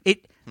 Right.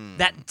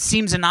 That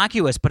seems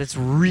innocuous, but it's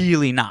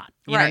really not.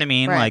 You know what I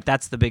mean? Right. Like,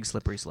 that's the big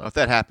slippery slope. Well, if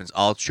that happens,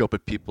 I'll show up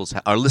at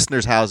our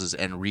listeners' houses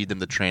and read them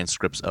the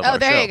transcripts of our show. Oh,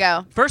 there you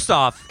go. First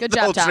off, good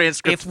job, Tom.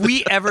 If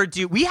we ever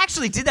do, we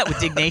actually did that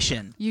with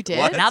Dignation. You did?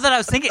 What? Now that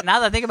I think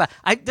about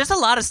it, there's a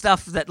lot of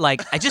stuff that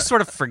I just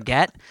sort of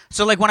forget.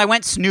 So when I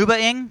went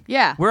snoobaing,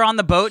 we're on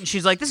the boat and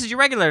she's like, "This is your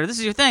regulator. This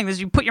is your thing. This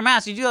is you put your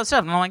mask. You do all that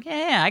stuff." And I'm like,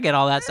 "Yeah, I get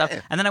all that stuff."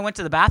 And then I went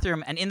to the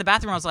bathroom, and in the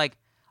bathroom I was like,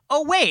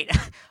 "Oh wait,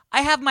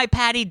 I have my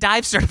PADI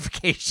dive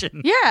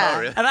certification." Yeah. Oh,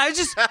 really? And I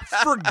just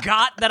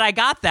forgot that I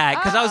got that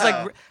because I was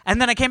like, and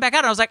then I came back out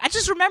and I was like, I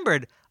just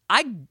remembered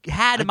I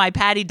had my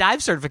PADI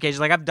dive certification.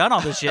 Like, I've done all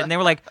this shit. And they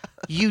were like,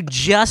 you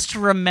just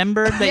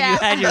remembered that you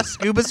had your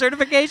scuba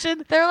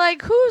certification? They're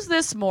like, who's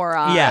this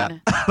moron? Yeah.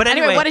 But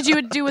anyway, what did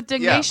you do with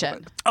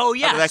Dignation? Oh,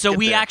 yeah. So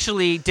we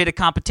actually did a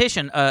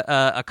competition,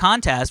 a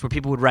contest where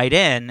people would write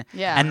in.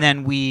 Yeah. And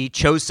then we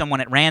chose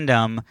someone at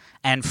random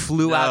and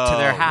flew out to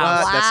their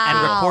house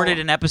and recorded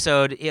an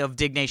episode of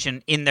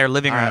Dignation in their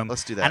living room. Right,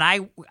 let's do that.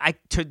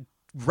 And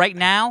right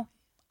now,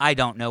 I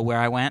don't know where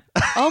I went.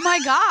 Oh my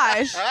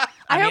gosh!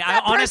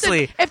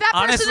 Honestly, if that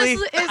person is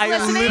listening,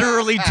 I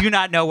literally do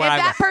not know where I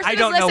went. I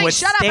don't know what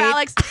Shut state. up,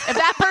 Alex. If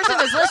that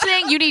person is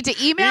listening, you need to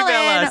email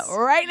in us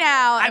right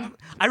now.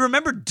 I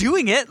remember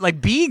doing it, like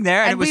being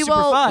there, and it was super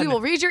fun. We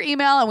will read your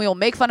email and we will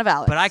make fun of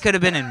Alex. But I could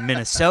have been in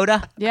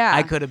Minnesota. Yeah.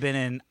 I could have been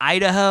in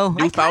Idaho,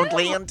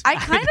 Newfoundland. I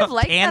kind of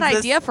like Kansas. that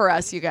idea for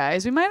us, you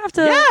guys. We might have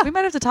to. Yeah. We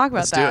might have to talk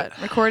about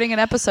that. Recording an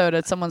episode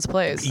at someone's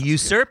place.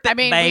 Usurp it,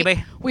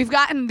 baby. We've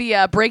gotten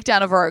the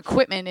breakdown of our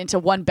equipment into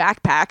one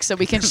backpack, so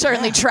we can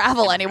certainly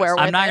travel anywhere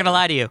with it. I'm not gonna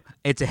lie to you.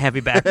 It's a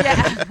heavy backpack.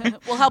 Yeah,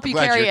 we'll help you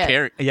carry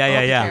it.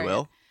 Yeah. We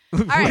will. All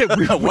right.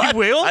 We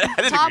will.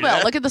 Tom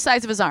will. Look at the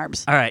size of his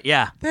arms. All right.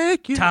 Yeah.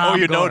 Thank you. Tom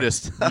you Gore.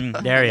 noticed.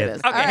 There he is.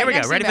 Okay, right, here we go.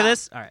 next Ready for email.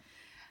 this? All right.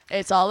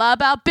 It's all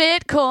about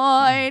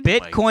Bitcoin.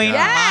 Bitcoin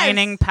Yes!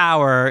 mining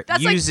power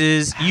That's like- use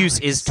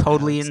is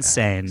totally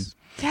insane.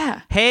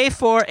 Yeah. Hey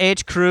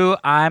 4-H crew,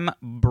 I'm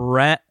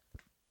Barron.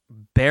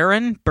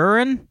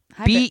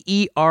 Hi,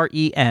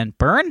 B-E-R-E-N.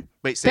 Bern?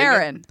 Wait, say it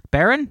again.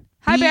 Baron. Baron?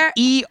 Hi, Baron.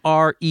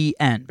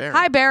 B-E-R-E-N. Baron.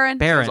 Hi, Baron.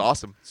 Baron. That's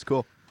awesome. It's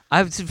cool.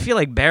 I feel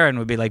like Baron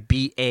would be like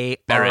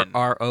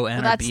B-A-R-R-O-N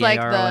Well, that's or like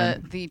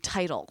B-A-R-O-N. the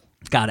title.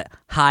 Got it.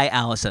 Hi,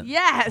 Allison.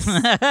 Yes.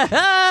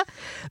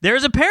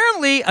 There's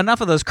apparently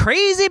enough of those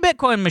crazy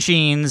Bitcoin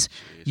machines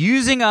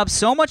using up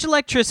so much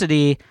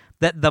electricity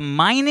that the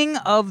mining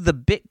of the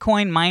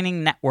Bitcoin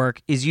mining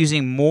network is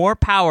using more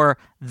power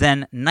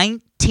than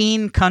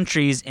 19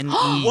 countries in the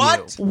EU.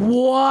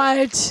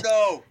 What?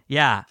 No.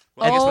 Yeah.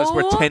 Well, I guess that's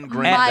worth 10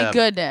 grand. My At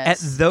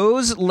goodness.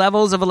 those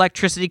levels of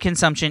electricity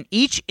consumption,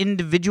 each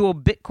individual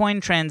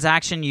Bitcoin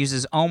transaction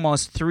uses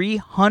almost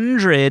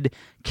 300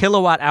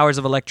 kilowatt hours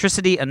of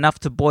electricity, enough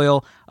to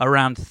boil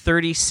around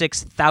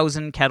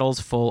 36,000 kettles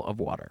full of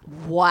water.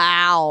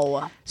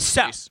 Wow.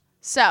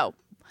 So,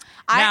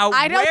 Now,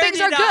 I know where things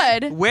did are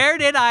good. Where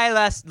did I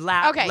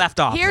left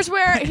off? Here's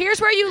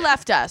where you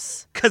left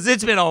us. Because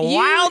it's been a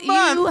wild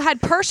month. You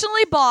had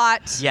personally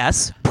bought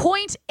Yes.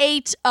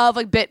 0.8 of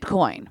a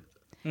Bitcoin.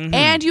 Mm-hmm.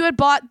 And you had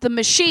bought the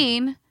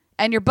machine,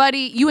 and you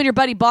and your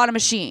buddy bought a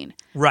machine.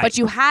 Right. But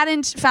you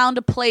hadn't found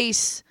a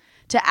place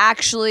to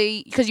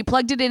actually, because you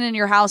plugged it in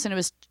your house and it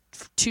was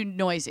too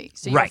noisy.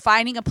 So you were Right.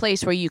 finding a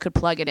place where you could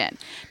plug it in.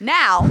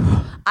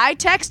 Now, I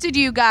texted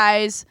you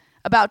guys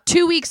about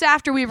 2 weeks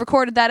after we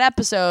recorded that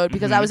episode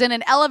because I was in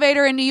an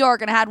elevator in New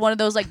York and I had one of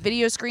those like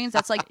video screens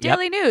that's like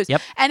daily news.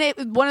 Yep.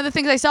 And one of the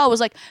things I saw was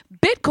like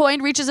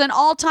Bitcoin reaches an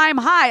all-time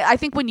high. I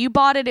think when you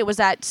bought it, it was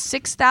at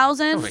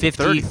 6,000.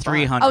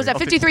 5,300. Oh, it was at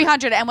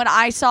 5,300. And when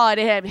I saw it,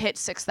 it had hit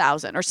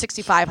 6,000 or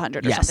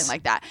 6,500 or Yes. something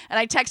like that. And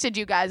I texted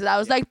you guys and I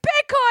was like,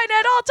 Bitcoin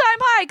at all-time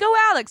high. Go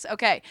Alex.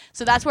 Okay.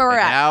 So that's where we're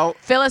at. now-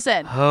 Fill us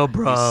in. Oh,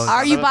 bro.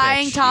 Are you Son of a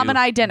buying bitch, Tom you. and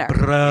I dinner?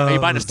 Bro. Are you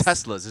buying us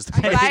Teslas? Is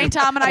the Are you buying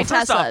Tom and I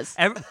First off,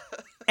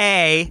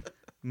 Teslas?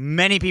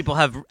 many people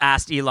have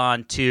asked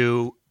Elon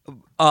to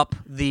up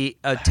the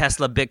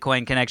Tesla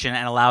Bitcoin connection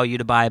and allow you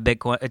to buy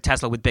a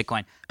Tesla with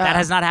Bitcoin. That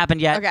has not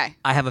happened yet. Okay.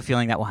 I have a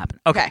feeling that will happen.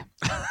 Okay.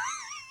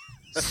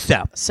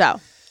 So,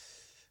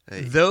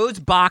 Those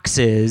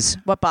boxes,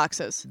 what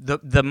boxes?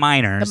 the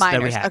miners, The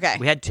miners, that we had. okay.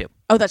 We had two.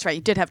 Oh, that's right.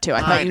 You did have two. I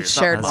thought you Miners,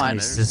 shared not one.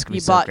 miners. This is gonna be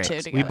You so bought great. two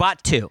We together.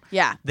 bought two.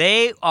 Yeah.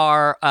 They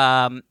are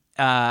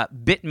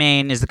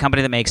Bitmain is the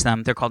company that makes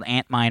them. They're called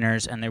Ant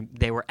miners, and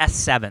they were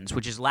S7s,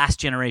 which is last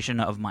generation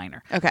of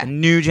miner. Okay. The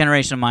new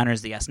generation of miner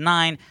is the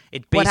S9.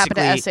 It basically What happened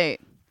to S8?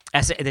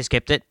 S8 they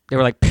skipped it. They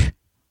were like,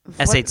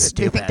 S8's What- stupid.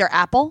 Do you think they're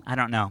Apple? I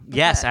don't know.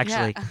 Yes, Yeah.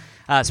 actually.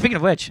 Speaking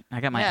of which, I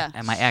got my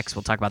ex.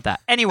 We'll talk about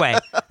that. Anyway,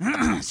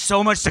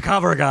 so much to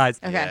cover, guys.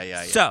 Okay.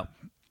 Yeah. So,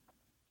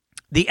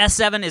 the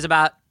S7 is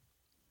about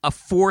a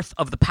fourth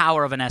of the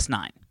power of an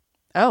S9.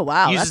 Oh,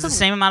 wow. Uses the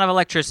same amount of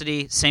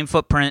electricity, same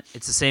footprint.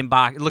 It's the same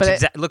box. It looks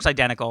it looks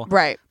identical.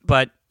 Right.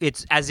 But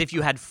it's as if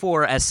you had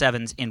four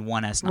S7s in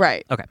one S9.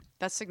 Right. Okay.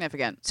 That's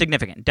significant.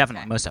 Significant.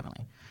 Definitely. Most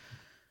definitely.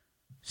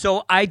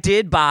 So I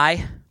did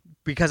buy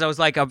because I was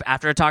like,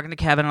 after talking to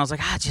Kevin, I was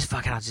like, just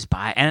fuck it, I'll just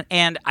buy.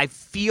 And I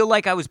feel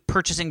like I was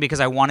purchasing because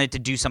I wanted to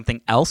do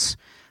something else.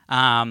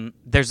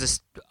 There's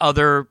this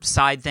other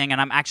side thing,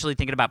 and I'm actually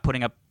thinking about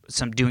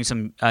doing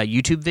some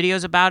YouTube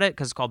videos about it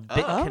because it's called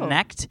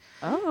BitConnect.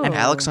 Oh. And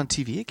Alex on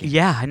TV again.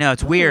 Yeah, I know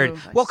it's weird.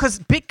 nice. Well, because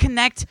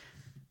BitConnect.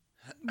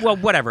 Well,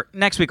 whatever.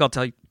 Next week I'll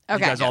tell you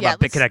guys all about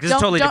BitConnect. This is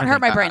totally don't different.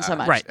 hurt my thing. brain so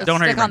much. Right. Let's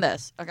Don't hurt stick your on brain.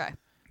 this. Okay.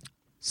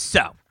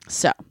 So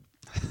So.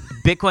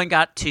 Bitcoin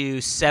got to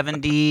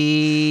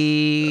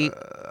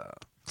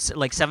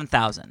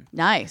 7,000,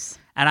 Nice.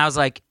 and I was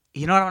like,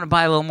 you know what? I'm gonna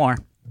buy a little more.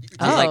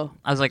 I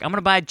was like, I'm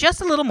gonna buy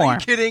just a little more. Are you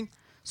kidding?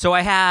 So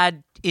I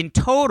had in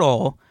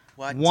total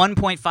What?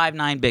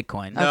 1.59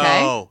 Bitcoin.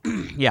 Okay. No.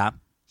 Yeah.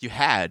 You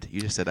had.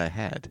 You just said I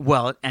had.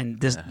 Well, and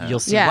this you'll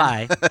see Yeah.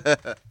 why.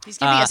 He's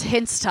giving us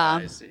hints,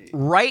 Tom.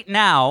 Right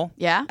now,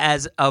 Yeah?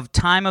 as of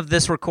time of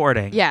this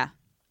recording, Yeah.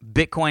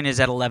 Bitcoin is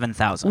at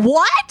 11,000.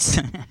 What?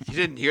 You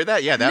didn't hear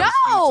that? Yeah, that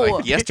No! was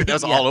like yesterday. That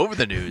was all over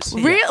the news.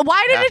 Real?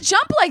 Why did it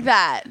jump like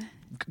that?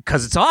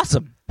 Because it's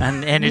awesome.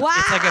 And it's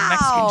like a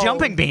Mexican Wow.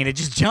 jumping bean. It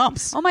just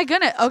jumps. Oh my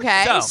goodness.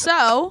 Okay.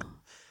 So.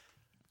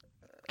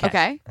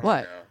 Okay.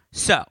 What?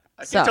 So,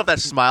 I can't tell if that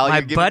smile My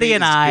you're giving buddy me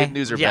and is I- good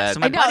news or yeah, bad. so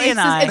my I know, buddy it's and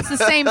I- it's the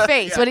same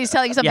face when he's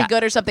telling you something Yeah.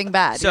 good or something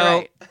bad. You're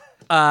so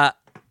right.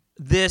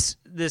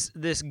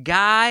 this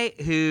guy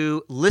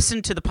who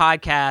listened to the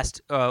podcast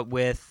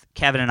with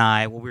Kevin and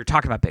I when we were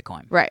talking about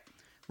Bitcoin Right.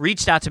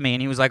 reached out to me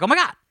and he was like, oh my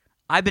God,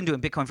 I've been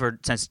doing Bitcoin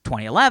since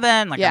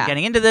 2011. Like Yeah. I'm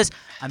getting into this.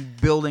 I'm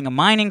building a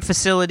mining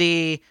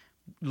facility.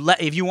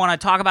 If you want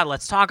to talk about it,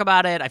 let's talk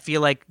about it. I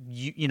feel like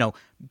you know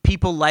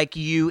people like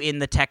you in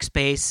the tech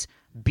space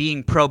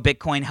being pro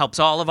Bitcoin helps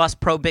all of us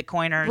pro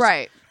Bitcoiners.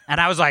 Right. And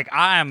I was like,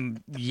 I'm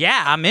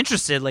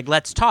interested. Like,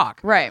 let's talk.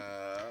 Right.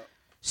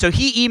 So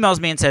he emails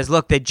me and says,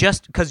 look,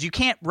 because you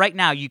can't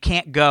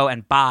go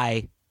and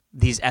buy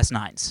these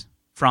S9s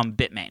from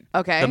Bitmain.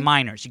 Okay. The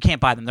miners. You can't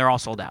buy them. They're all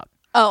sold out.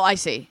 Oh, I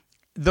see.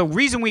 The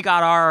reason we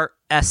got our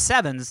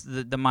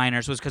S7s, the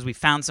miners, was because we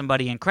found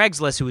somebody in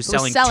Craigslist who was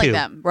selling two.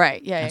 them.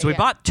 Right. Yeah. And so we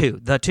bought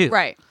the two.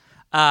 Right.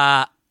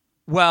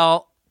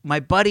 Well, my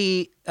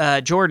buddy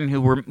Jordan,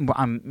 who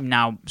I'm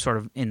now sort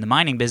of in the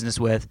mining business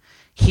with,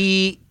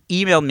 he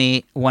emailed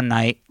me one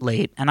night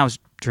late, and I was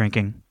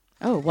drinking.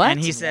 Oh, what? And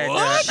he said,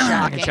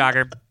 Shocking.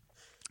 shocker.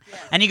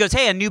 And he goes,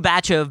 hey, a new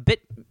batch of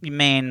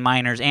Bitmain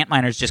miners, Ant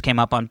miners, just came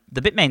up on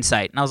the Bitmain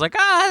site. And I was like,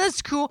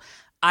 that's cool.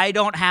 I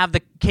don't have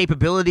the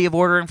capability of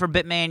ordering from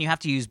Bitmain. You have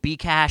to use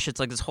Bcash. It's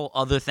like this whole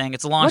other thing.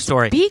 It's a long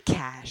story.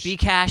 Bcash?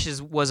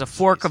 Bcash was a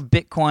fork of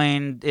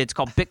Bitcoin. It's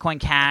called Bitcoin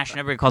Cash, and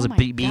everybody calls it my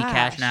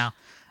Bcash gosh. now.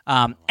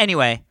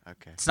 Anyway,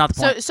 Okay. it's not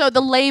the point. So the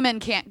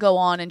layman can't go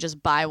on and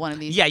just buy one of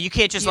these. Yeah, you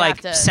can't just You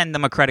have to- send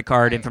them a credit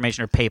card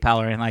information or PayPal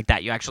or anything like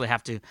that. You actually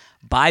have to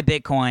buy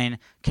Bitcoin,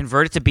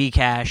 convert it to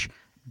Bcash,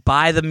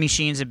 buy the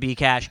machines at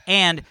Bcash,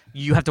 and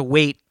you have to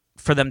wait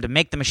for them to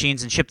make the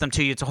machines and ship them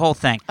to you. It's a whole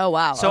thing. Oh,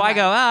 wow. So I Okay.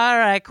 go, all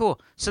right,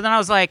 cool. So then I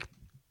was like,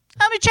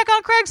 let me check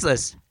on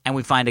Craigslist, and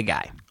we find a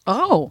guy.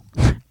 Oh.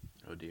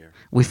 Oh dear.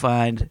 We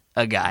find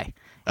a guy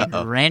in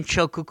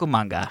Rancho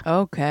Cucamonga,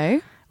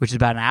 Okay. which is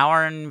about an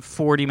hour and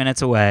 40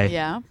 minutes away.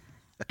 Yeah.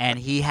 And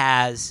he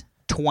has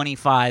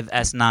 25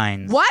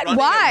 S9s. What? Running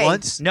Why? at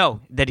once? No,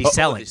 that he's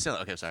selling. He's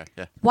selling. Okay, sorry.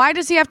 Yeah. Why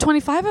does he have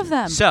 25 of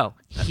them? So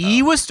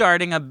he was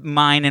starting a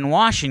mine in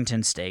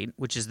Washington State,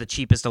 which is the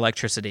cheapest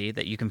electricity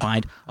that you can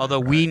find.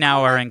 Although we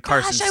now are in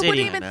Carson Gosh, I City.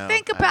 wouldn't even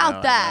think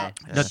about that.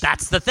 No,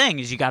 that's the thing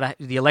is you got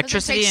the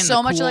electricity takes and so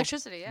the much cool-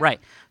 electricity, yeah. Right.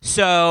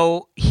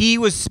 So he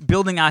was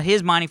building out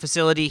his mining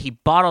facility. He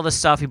bought all this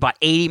stuff. He bought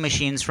 80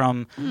 machines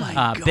from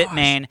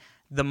Bitmain.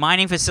 The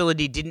mining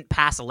facility didn't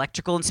pass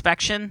electrical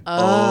inspection.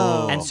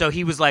 Oh. And so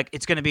he was like,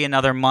 it's going to be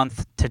another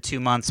month to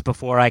 2 months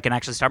before I can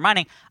actually start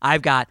mining.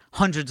 I've got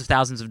hundreds of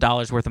thousands of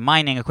dollars worth of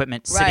mining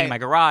equipment sitting in Right. my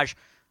garage.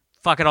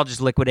 Fuck it, I'll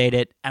just liquidate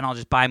it, and I'll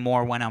just buy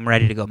more when I'm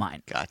ready to go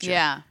mine. Gotcha.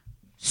 Yeah.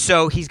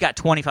 So he's got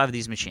 25 of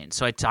these machines.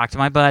 So I talked to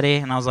my buddy,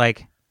 and I was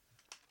like,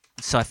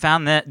 so I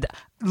found that.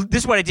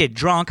 This is what I did.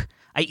 Drunk,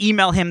 I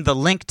email him the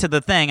link to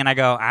the thing, and I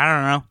go, I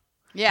don't know.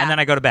 Yeah. And then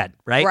I go to bed,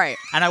 right? Right.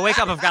 And I wake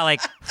up, I've got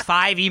like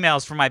 5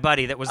 emails from my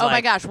buddy that was Oh like,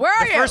 my gosh, where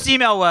are the you? first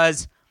email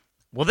was,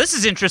 well, this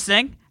is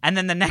interesting. And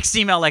then the next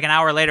email, like an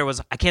hour later,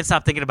 was, I can't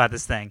stop thinking about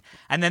this thing.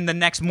 And then the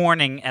next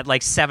morning at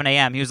like 7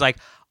 a.m., he was like,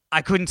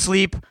 I couldn't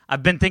sleep.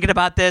 I've been thinking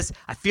about this.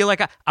 I feel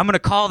like I'm going to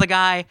call the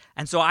guy.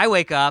 And so I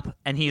wake up,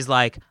 and he's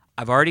like,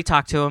 I've already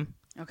talked to him.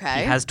 Okay.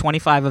 He has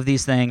 25 of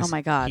these things. Oh,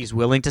 my God. He's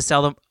willing to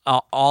sell them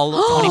all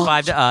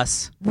 25 to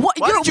us. What?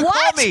 Why did you call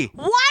what? me?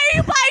 Why are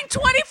you buying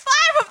 25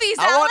 of these,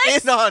 I want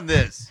Alex? in on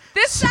this.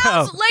 This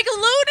sounds like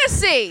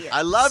lunacy.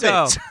 I love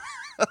So,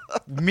 it.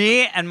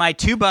 me and my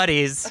 2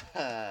 buddies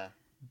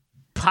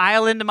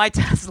pile into my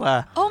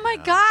Tesla, Oh my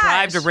gosh.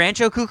 drive to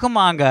Rancho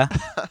Cucamonga,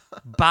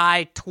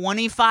 buy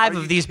 25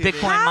 of these kidding me?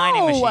 Bitcoin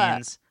mining How?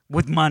 machines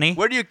with money.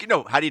 Where do you?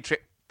 No. How do you?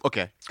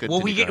 Okay. Good.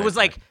 Well, it was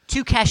like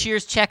 2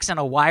 cashier's checks and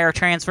a wire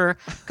transfer.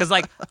 Because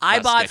like I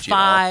Not bought sketchy at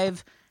all.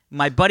 5,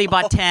 my buddy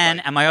bought 10,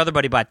 and my other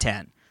buddy bought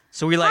 10.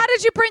 So we like How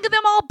did you bring them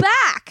all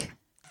back?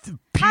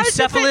 How did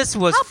you Bucephalus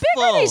fit- was How big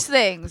full. are these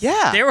things?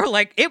 Yeah. They were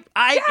like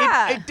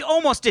Yeah. it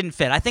almost didn't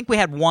fit. I think we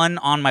had one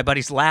on my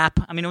buddy's lap.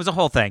 I mean, it was a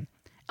whole thing.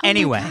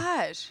 Anyway, Oh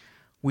my gosh.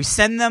 we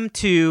send them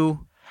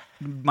to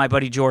my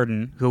buddy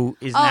Jordan, who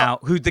is Oh. now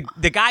who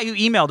the guy who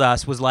emailed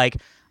us was like,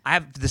 I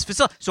have this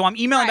facility. So I'm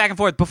emailing Right. back and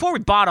forth. Before we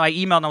bought it, I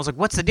emailed and I was like,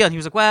 what's the deal? And he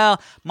was like, well,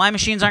 my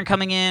machines aren't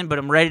coming in, but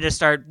I'm ready to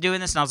start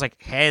doing this. And I was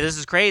like, hey, this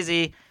is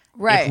crazy.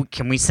 Right.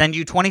 Can we send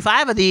you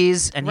 25 of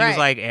these? And he was Right.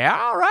 like, yeah,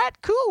 all right,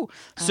 cool.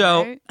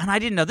 So, right. and I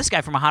didn't know this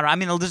guy from a hot. I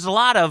mean, there's a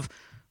lot of,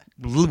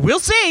 we'll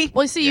see.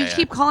 Well, see, you Yeah.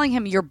 keep calling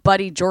him your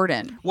buddy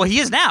Jordan. Well, he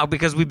is now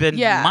because we've been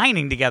Yeah.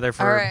 mining together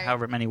for All right.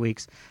 however many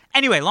weeks.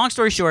 Anyway, long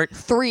story short,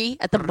 3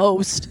 at the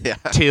most. Yeah.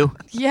 2.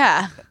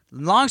 Yeah.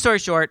 Long story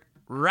short,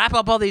 wrap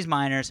up all these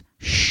miners,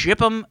 ship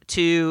them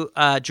to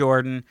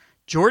Jordan.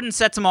 Jordan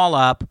sets them all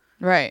up.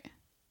 Right.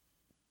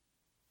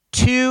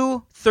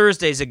 2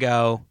 Thursdays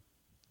ago,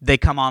 they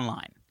come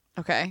online.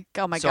 Okay.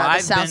 Oh my So God.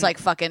 This I've sounds been- like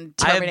fucking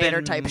I've Terminator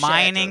been type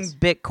mining shit.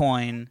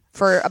 Bitcoin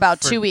For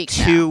about for 2 weeks.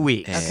 2 now.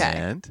 weeks. Okay.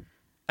 And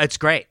It's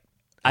great.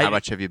 how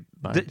much have you?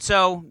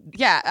 So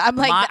Yeah. I'm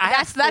like, I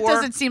have that 4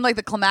 doesn't seem like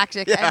the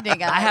climactic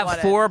ending. I have want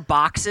it. 4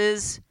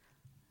 boxes,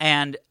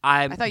 and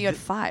I thought you had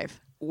 5.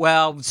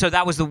 Well, so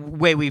that was the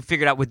way we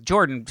figured out with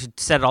Jordan to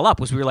set it all up.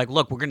 Was we were like,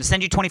 look, we're going to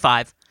send you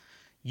 25.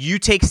 You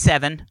take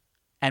 7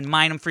 and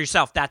mine them for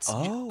yourself. That's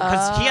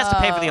because he has to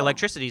pay for the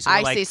electricity. So we're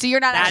I like, see. So you're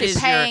not that actually is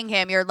your- paying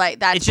him. You're like,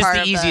 that's It's just part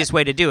the of easiest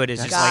way to do it. Is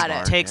just Got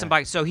like it. take some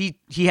boxes. So he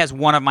has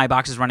one of my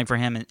boxes running for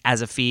him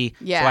as a fee.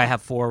 Yeah. So I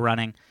have 4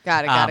 running.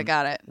 Got it.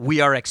 Got it.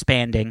 We are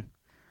expanding.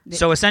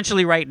 So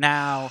essentially, right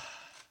now,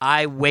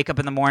 I wake up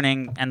in the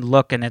morning and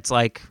look, and it's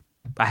like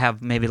I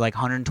have maybe like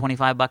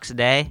 $125 a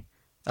day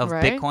of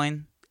Right.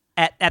 Bitcoin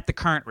at the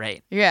current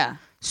rate. Yeah.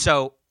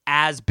 So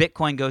as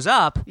Bitcoin goes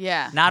up,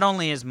 Yeah. not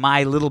only is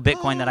my little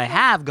Bitcoin that I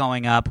have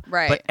going up,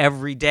 Right. but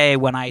every day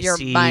when I You're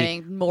see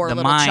mining more the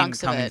little mine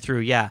chunks of coming it.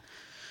 through, yeah.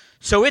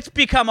 So it's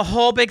become a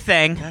whole big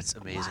thing. that's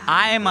amazing.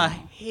 I am a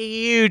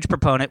huge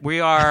proponent. We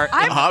are in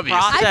the Obviously.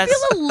 I process.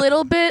 feel a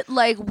little bit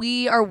like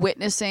we are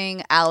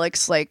witnessing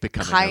Alex like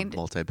Becoming a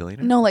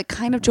multi-billionaire. no, like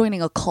kind of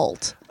joining a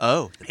cult.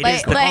 Oh. It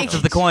is the cult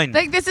of the coin.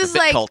 Like this is bit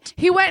like cult.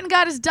 he went and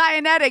got his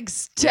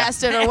Dianetics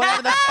tested or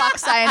whatever the fuck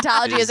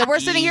Scientology is, and we're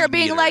sitting here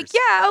being like,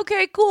 E-meters. yeah,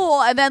 okay,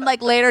 cool, and then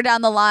like later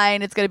down the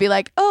line, it's gonna be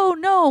like, oh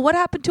no, what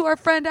happened to our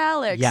friend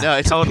Alex? Yeah. No,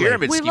 it's Totally. a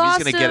pyramid We scheme. He's going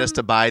lost to get us him.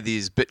 to buy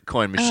these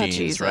Bitcoin machines,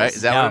 Jesus. right?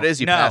 Is that No, what it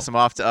is? You no. pass them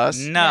off to us?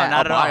 No, Yeah.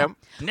 not I'll at buy all. 'em.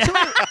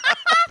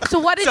 So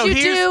what did So you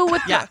here's- do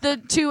with yeah. the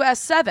 2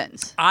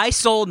 S7s? I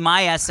sold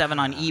my S7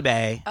 on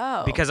eBay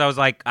Oh. because I was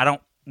like, I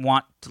don't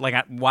want to, like,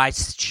 why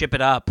ship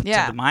it up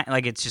Yeah. to the mine?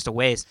 Like, it's just a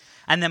waste.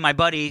 And then my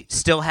buddy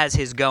still has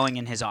his going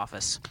in his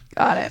office.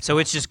 Got it. So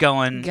it's just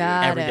going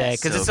Got every it. day.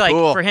 Because So it's like,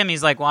 cool. for him,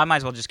 he's like, well, I might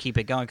as well just keep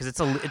it going because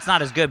it's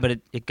not as good, but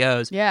it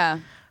goes. Yeah.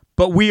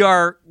 But we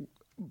are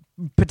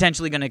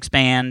potentially going to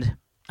expand.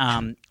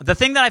 The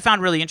thing that I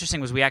found really interesting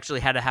was we actually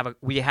had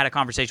a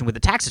conversation with the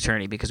tax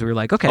attorney because we were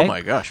like, okay. Oh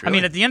my gosh, I mean,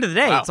 really? at the end of the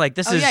day, Wow. it's like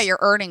this Oh is yeah, you're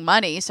earning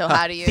money, so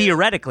how do you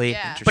theoretically,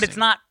 Yeah. but it's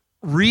not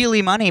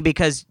really money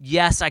because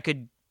yes, I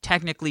could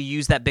technically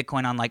use that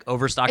Bitcoin on like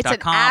Overstock.com.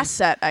 It's an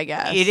asset, I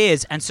guess. It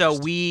is. And so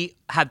we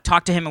have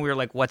talked to him and we were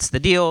like, what's the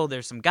deal?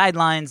 There's some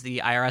guidelines.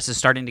 The IRS is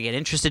starting to get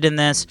interested in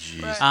this.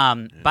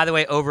 By the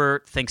way,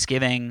 over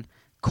Thanksgiving,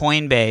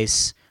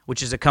 Coinbase,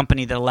 which is a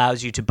company that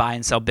allows you to buy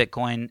and sell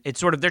Bitcoin, it's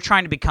sort of, they're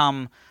trying to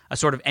become a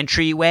sort of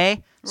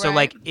entryway. So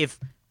like if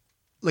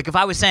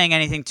I was saying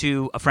anything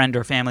to a friend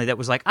or family that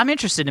was like, I'm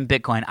interested in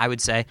Bitcoin, I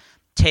would say,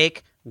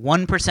 take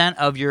 1%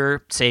 of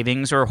your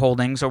savings or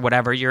holdings or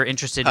whatever you're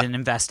interested in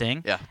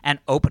investing and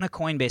open a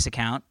Coinbase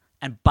account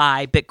and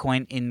buy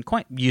Bitcoin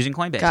using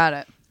Coinbase. Got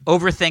it.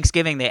 Over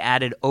Thanksgiving, they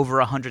added over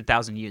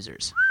 100,000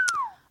 users.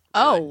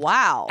 Oh,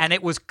 wow. And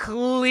it was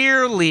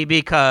clearly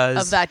because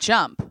of that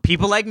jump.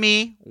 People like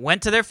me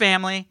went to their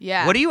family.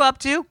 Yeah. What are you up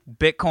to?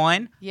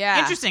 Bitcoin. Yeah.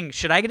 Interesting.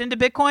 Should I get into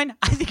Bitcoin?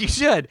 I think you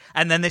should.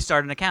 And then they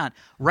start an account.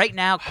 Right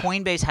now,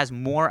 Coinbase has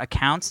more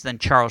accounts than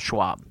Charles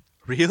Schwab.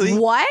 Really?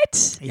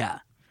 What? Yeah.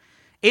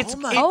 It's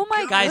oh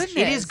my guys,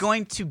 goodness. it is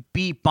going to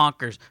be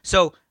bonkers.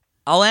 So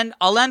I'll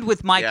end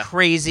with my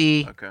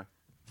crazy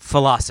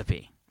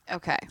philosophy.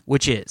 Okay.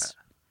 Which is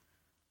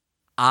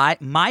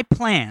my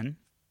plan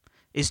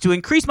is to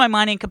increase my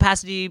mining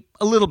capacity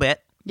a little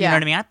bit. You know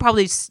what I mean? I'd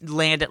probably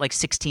land at like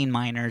 16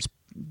 miners,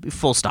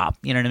 full stop.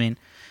 You know what I mean?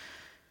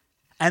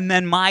 And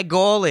then my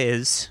goal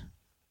is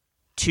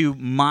to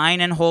mine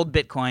and hold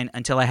Bitcoin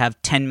until I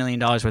have $10 million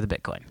worth of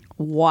Bitcoin.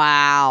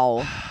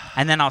 Wow.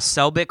 And then I'll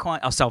sell Bitcoin.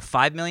 I'll sell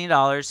 $5 million.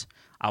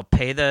 I'll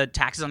pay the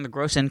taxes on the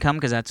gross income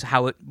because that's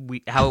how it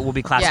will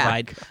be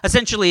classified.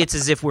 Essentially, it's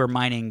as if we're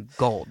mining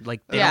gold.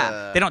 Like they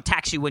don't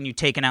tax you when you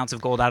take an ounce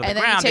of gold out of the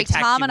ground. And then you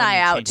take Tom and I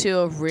out to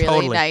a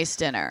really nice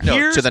dinner.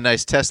 No, to the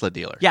nice Tesla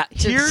dealer. Yeah.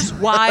 Here's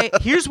why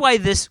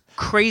this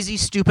crazy,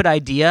 stupid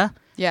idea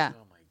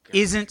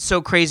isn't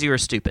so crazy or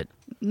stupid.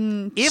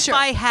 If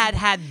I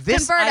had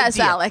this Convert idea, us,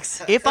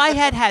 Alex. If I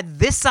had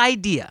this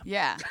idea,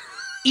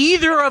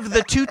 either of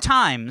the two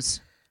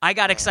times I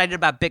got excited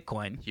about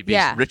Bitcoin, you'd be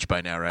rich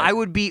by now, right? I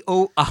would be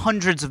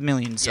hundreds of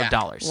millions of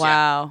dollars.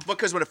 Wow.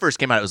 Because when it first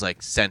came out, it was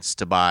like cents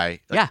to buy.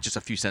 Just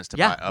a few cents to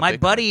buy. My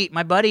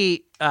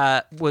buddy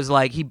was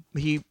like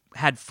he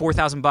had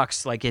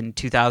 $4,000 like in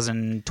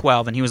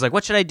 2012, and he was like,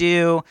 "What should I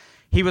do?"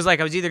 He was like,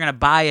 I was either going to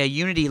buy a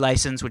Unity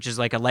license, which is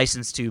like a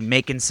license to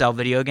make and sell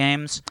video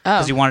games,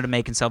 because he wanted to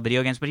make and sell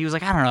video games. But he was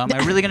like, I don't know,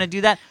 am I really going to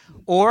do that?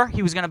 Or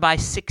he was going to buy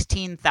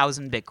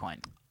 16,000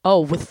 Bitcoin. Oh,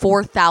 with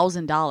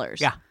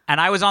 $4,000. Yeah. And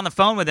I was on the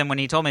phone with him when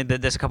he told me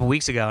this a couple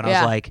weeks ago, and I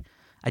was like,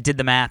 I did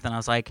the math, and I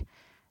was like,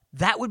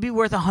 that would be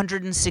worth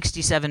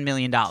 $167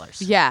 million.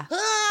 Yeah.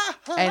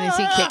 And is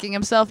he kicking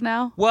himself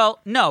now? Well,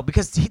 no,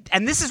 because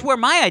and this is where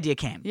my idea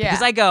came. Yeah.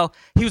 Because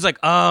he was like,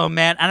 oh,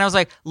 man. And I was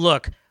like,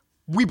 look,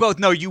 we both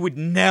know you would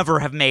never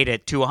have made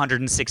it to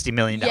 $160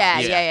 million.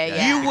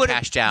 Yeah. You would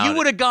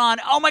have gone,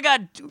 oh my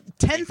God,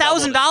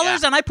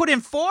 $10,000 and I put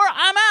in 4?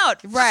 I'm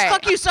out. Right.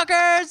 Fuck you,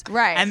 suckers.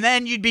 Right. And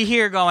then you'd be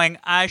here going,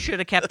 I should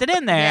have kept it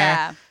in there.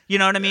 Yeah. You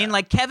know what I mean?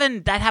 Like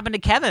Kevin, that happened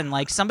to Kevin.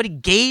 Like somebody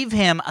gave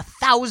him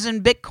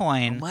 1,000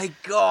 Bitcoin. Oh my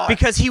God.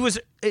 Because he was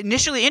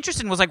initially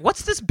interested and was like,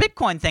 what's this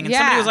Bitcoin thing? And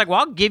somebody was like, well,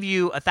 I'll give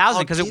you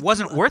 1,000 because it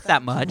wasn't worth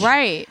that much.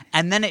 Right.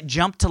 And then it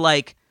jumped to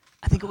like,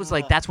 I think it was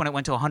like that's when it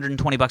went to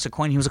 $120 a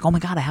coin. He was like, "Oh my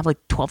God, I have like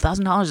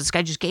 $12,000. This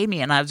guy just gave me,"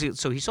 and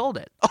so he sold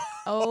it.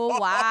 Oh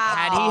wow!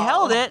 Had he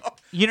held it,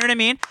 you know what I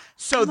mean?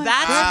 So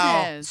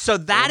that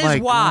is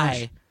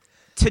why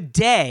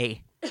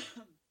today,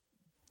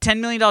 $10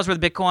 million worth of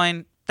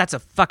Bitcoin. That's a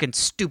fucking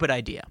stupid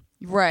idea.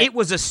 Right. It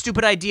was a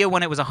stupid idea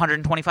when it was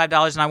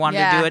 $125 and I wanted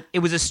to do it. It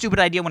was a stupid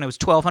idea when it was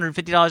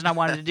 $1,250 and I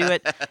wanted to do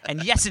it.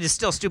 And yes, it is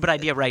still a stupid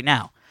idea right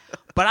now.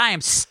 But I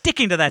am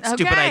sticking to that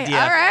stupid idea.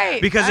 All right.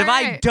 Because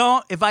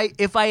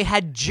if I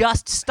had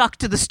just stuck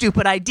to the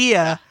stupid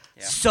idea,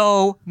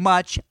 so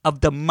much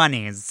of the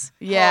monies.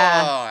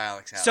 Yeah. Oh,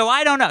 Alex. So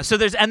I don't know. So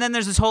there's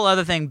this whole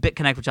other thing,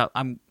 BitConnect, which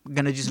I'm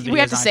gonna do some videos. We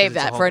have to save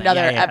that for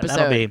another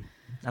episode.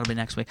 That'll be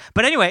next week.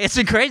 But anyway, it's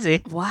been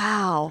crazy.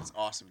 Wow. That's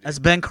awesome. Dude. It's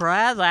been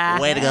crazy.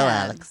 Way to go,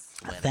 Alex.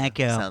 Thank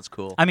you. Sounds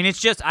cool. I mean, it's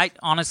just I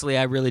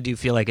really do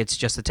feel like it's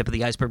just the tip of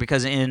the iceberg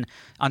because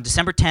on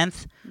December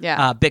 10th,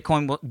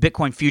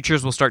 Bitcoin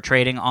futures will start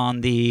trading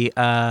on the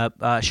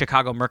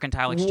Chicago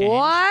Mercantile Exchange.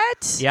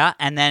 What? Yeah,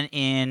 and then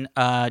in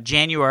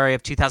January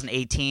of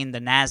 2018, the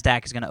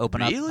Nasdaq is going to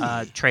open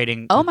up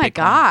trading. Oh my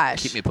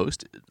gosh! Keep me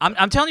posted.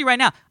 I'm telling you right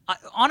now.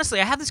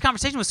 Honestly, I have this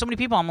conversation with so many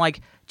people. I'm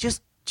like,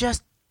 just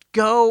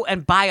go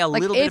and buy a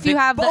little bit of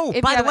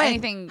it. By the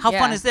way, how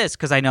fun is this?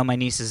 Because I know my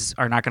nieces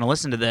are not going to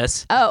listen to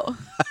this. Oh.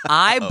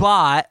 I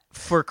bought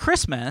for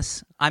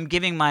Christmas, I'm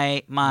giving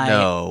my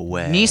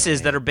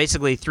nieces that are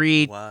basically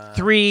 3,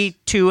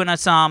 2 and a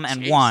some,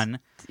 and 1.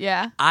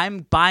 Yeah.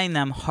 I'm buying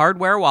them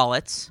hardware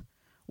wallets,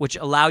 which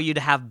allow you to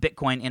have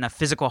Bitcoin in a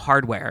physical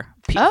hardware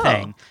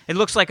thing. It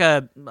looks like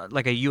a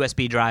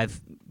USB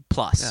drive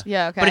plus.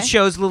 Yeah, okay. But it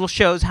shows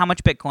how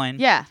much Bitcoin.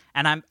 Yeah.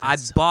 And I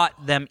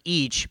bought them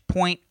each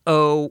 0.001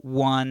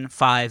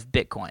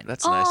 Bitcoin.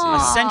 That's nice.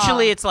 Yeah.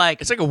 Essentially, it's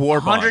like a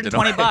war bond,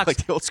 $120 bucks. like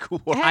the old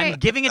school war. I'm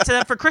giving it to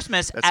them for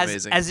Christmas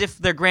as if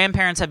their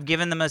grandparents have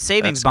given them a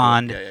savings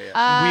bond. Cool.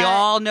 Yeah. We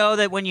all know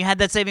that when you had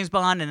that savings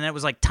bond and then it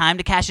was like time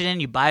to cash it in,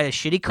 you buy a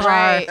shitty car.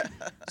 Right.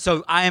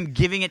 So I am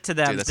giving it to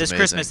them this amazing.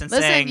 Christmas and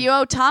Listen, saying, you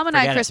owe Tom and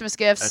I forget it. Christmas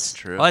gifts. That's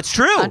true. "Oh, it's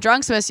true." On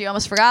Drunksmas, you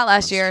almost forgot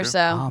last year, true. so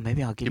Oh,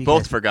 maybe I'll give you. You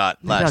both guys, forgot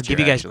maybe last I'll give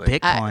year, you guys actually.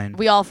 Bitcoin.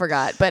 we all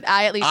forgot. But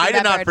I at least I did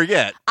remembered. not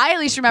forget. I at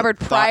least remembered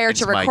prior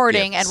to into my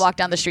recording gifts. and walked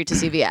down the street to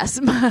CVS.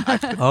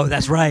 Oh,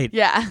 that's right.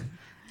 Yeah.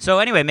 So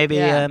anyway, maybe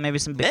Yeah. maybe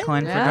some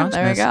Bitcoin Yeah, for Drunksmas.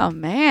 there we go,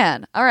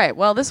 man. All right,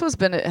 well, this has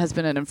been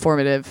an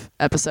informative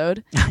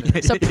episode.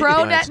 So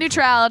pro net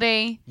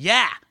neutrality,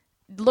 Yeah.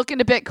 look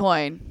into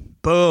Bitcoin,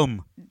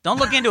 Boom. Don't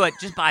look into it.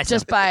 Just buy some.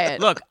 just buy it.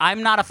 Look,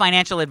 I'm not a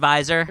financial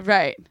advisor.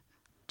 Right.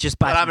 Just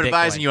buy But some I'm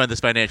advising Bitcoin. you on this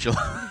financial.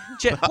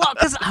 Well,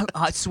 because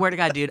I swear to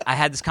God, dude, I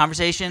had this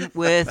conversation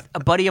with a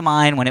buddy of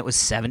mine when it was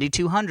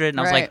 7,200, and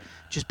I was Right. like,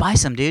 "Just buy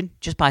some, dude.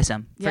 Just buy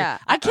some." Yeah,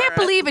 I can't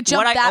believe it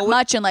jumped that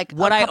much in like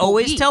what a I couple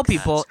always weeks. tell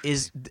people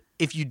is,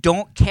 if you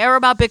don't care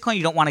about Bitcoin,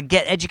 you don't want to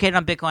get educated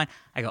on Bitcoin,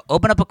 I go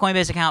open up a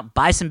Coinbase account,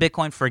 buy some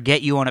Bitcoin,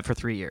 forget you own it for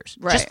 3 years.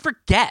 Right. Just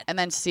forget. and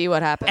then see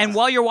what happens. And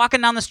while you're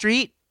walking down the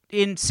street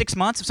in 6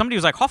 months, if somebody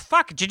was like, "Oh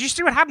fuck, did you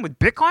see what happened with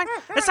Bitcoin?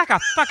 It's like a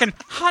fucking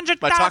 100,000."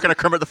 By talking to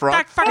Kermit the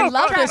Frog. I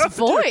love this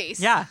voice.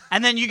 Yeah,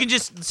 and then you can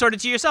just sort it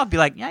to yourself, be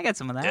like, "Yeah, I got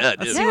some of that. Yeah,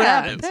 Let's dude. see what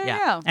Yeah, happens." there yeah.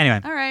 you go.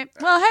 Anyway, All right.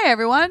 Well, hey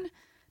everyone.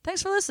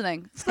 Thanks for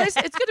listening. It's good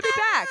to be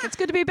back. It's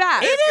good to be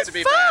back. it is good to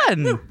be back.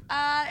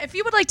 fun. If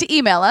you would like to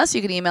email us,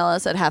 you can email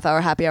us at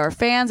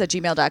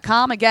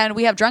halfhourhappyhourfans@gmail.com. Again,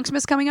 we have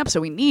Drunksmas coming up, so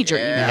we need your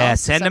email. Yeah,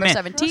 send them in.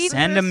 December 17th.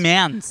 Send them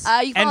in. You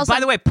can And also- by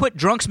the way, put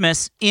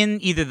Drunksmas in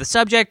either the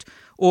subject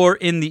or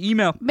in the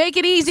email. Make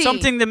it easy.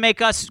 Something to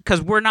make us,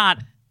 because we're not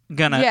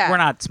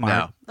smart.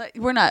 No. Like,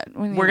 we're not.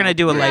 We're gonna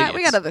do a light,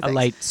 We got other a things.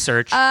 light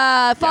search.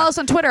 Follow us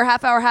on Twitter,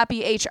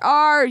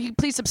 halfhourhappyhr. You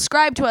please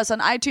subscribe to us on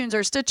iTunes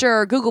or Stitcher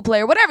or Google Play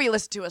or whatever you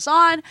listen to us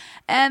on.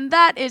 And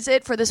that is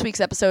it for this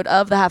week's episode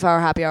of the Half Hour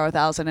Happy Hour with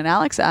Allison and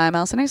Alex. I'm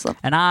Allison Aislip.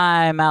 And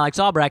I'm Alex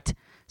Albrecht.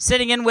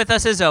 Sitting in with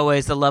us as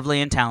always, the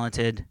lovely and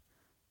talented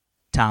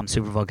Tom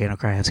Super Volcano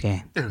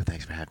Krajewski. Oh,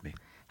 thanks for having me.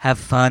 Have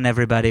fun,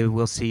 everybody.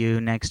 We'll see you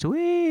next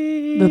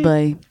week.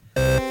 Bye-bye.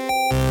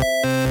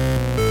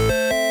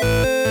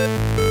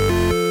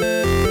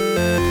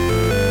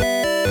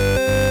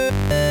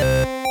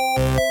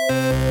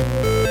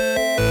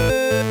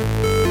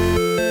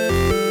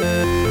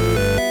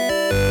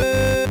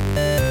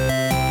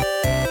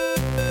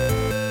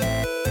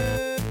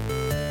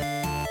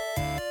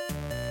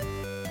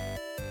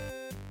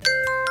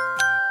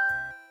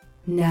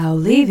 Now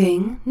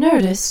leaving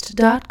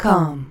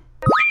Nerdist.com.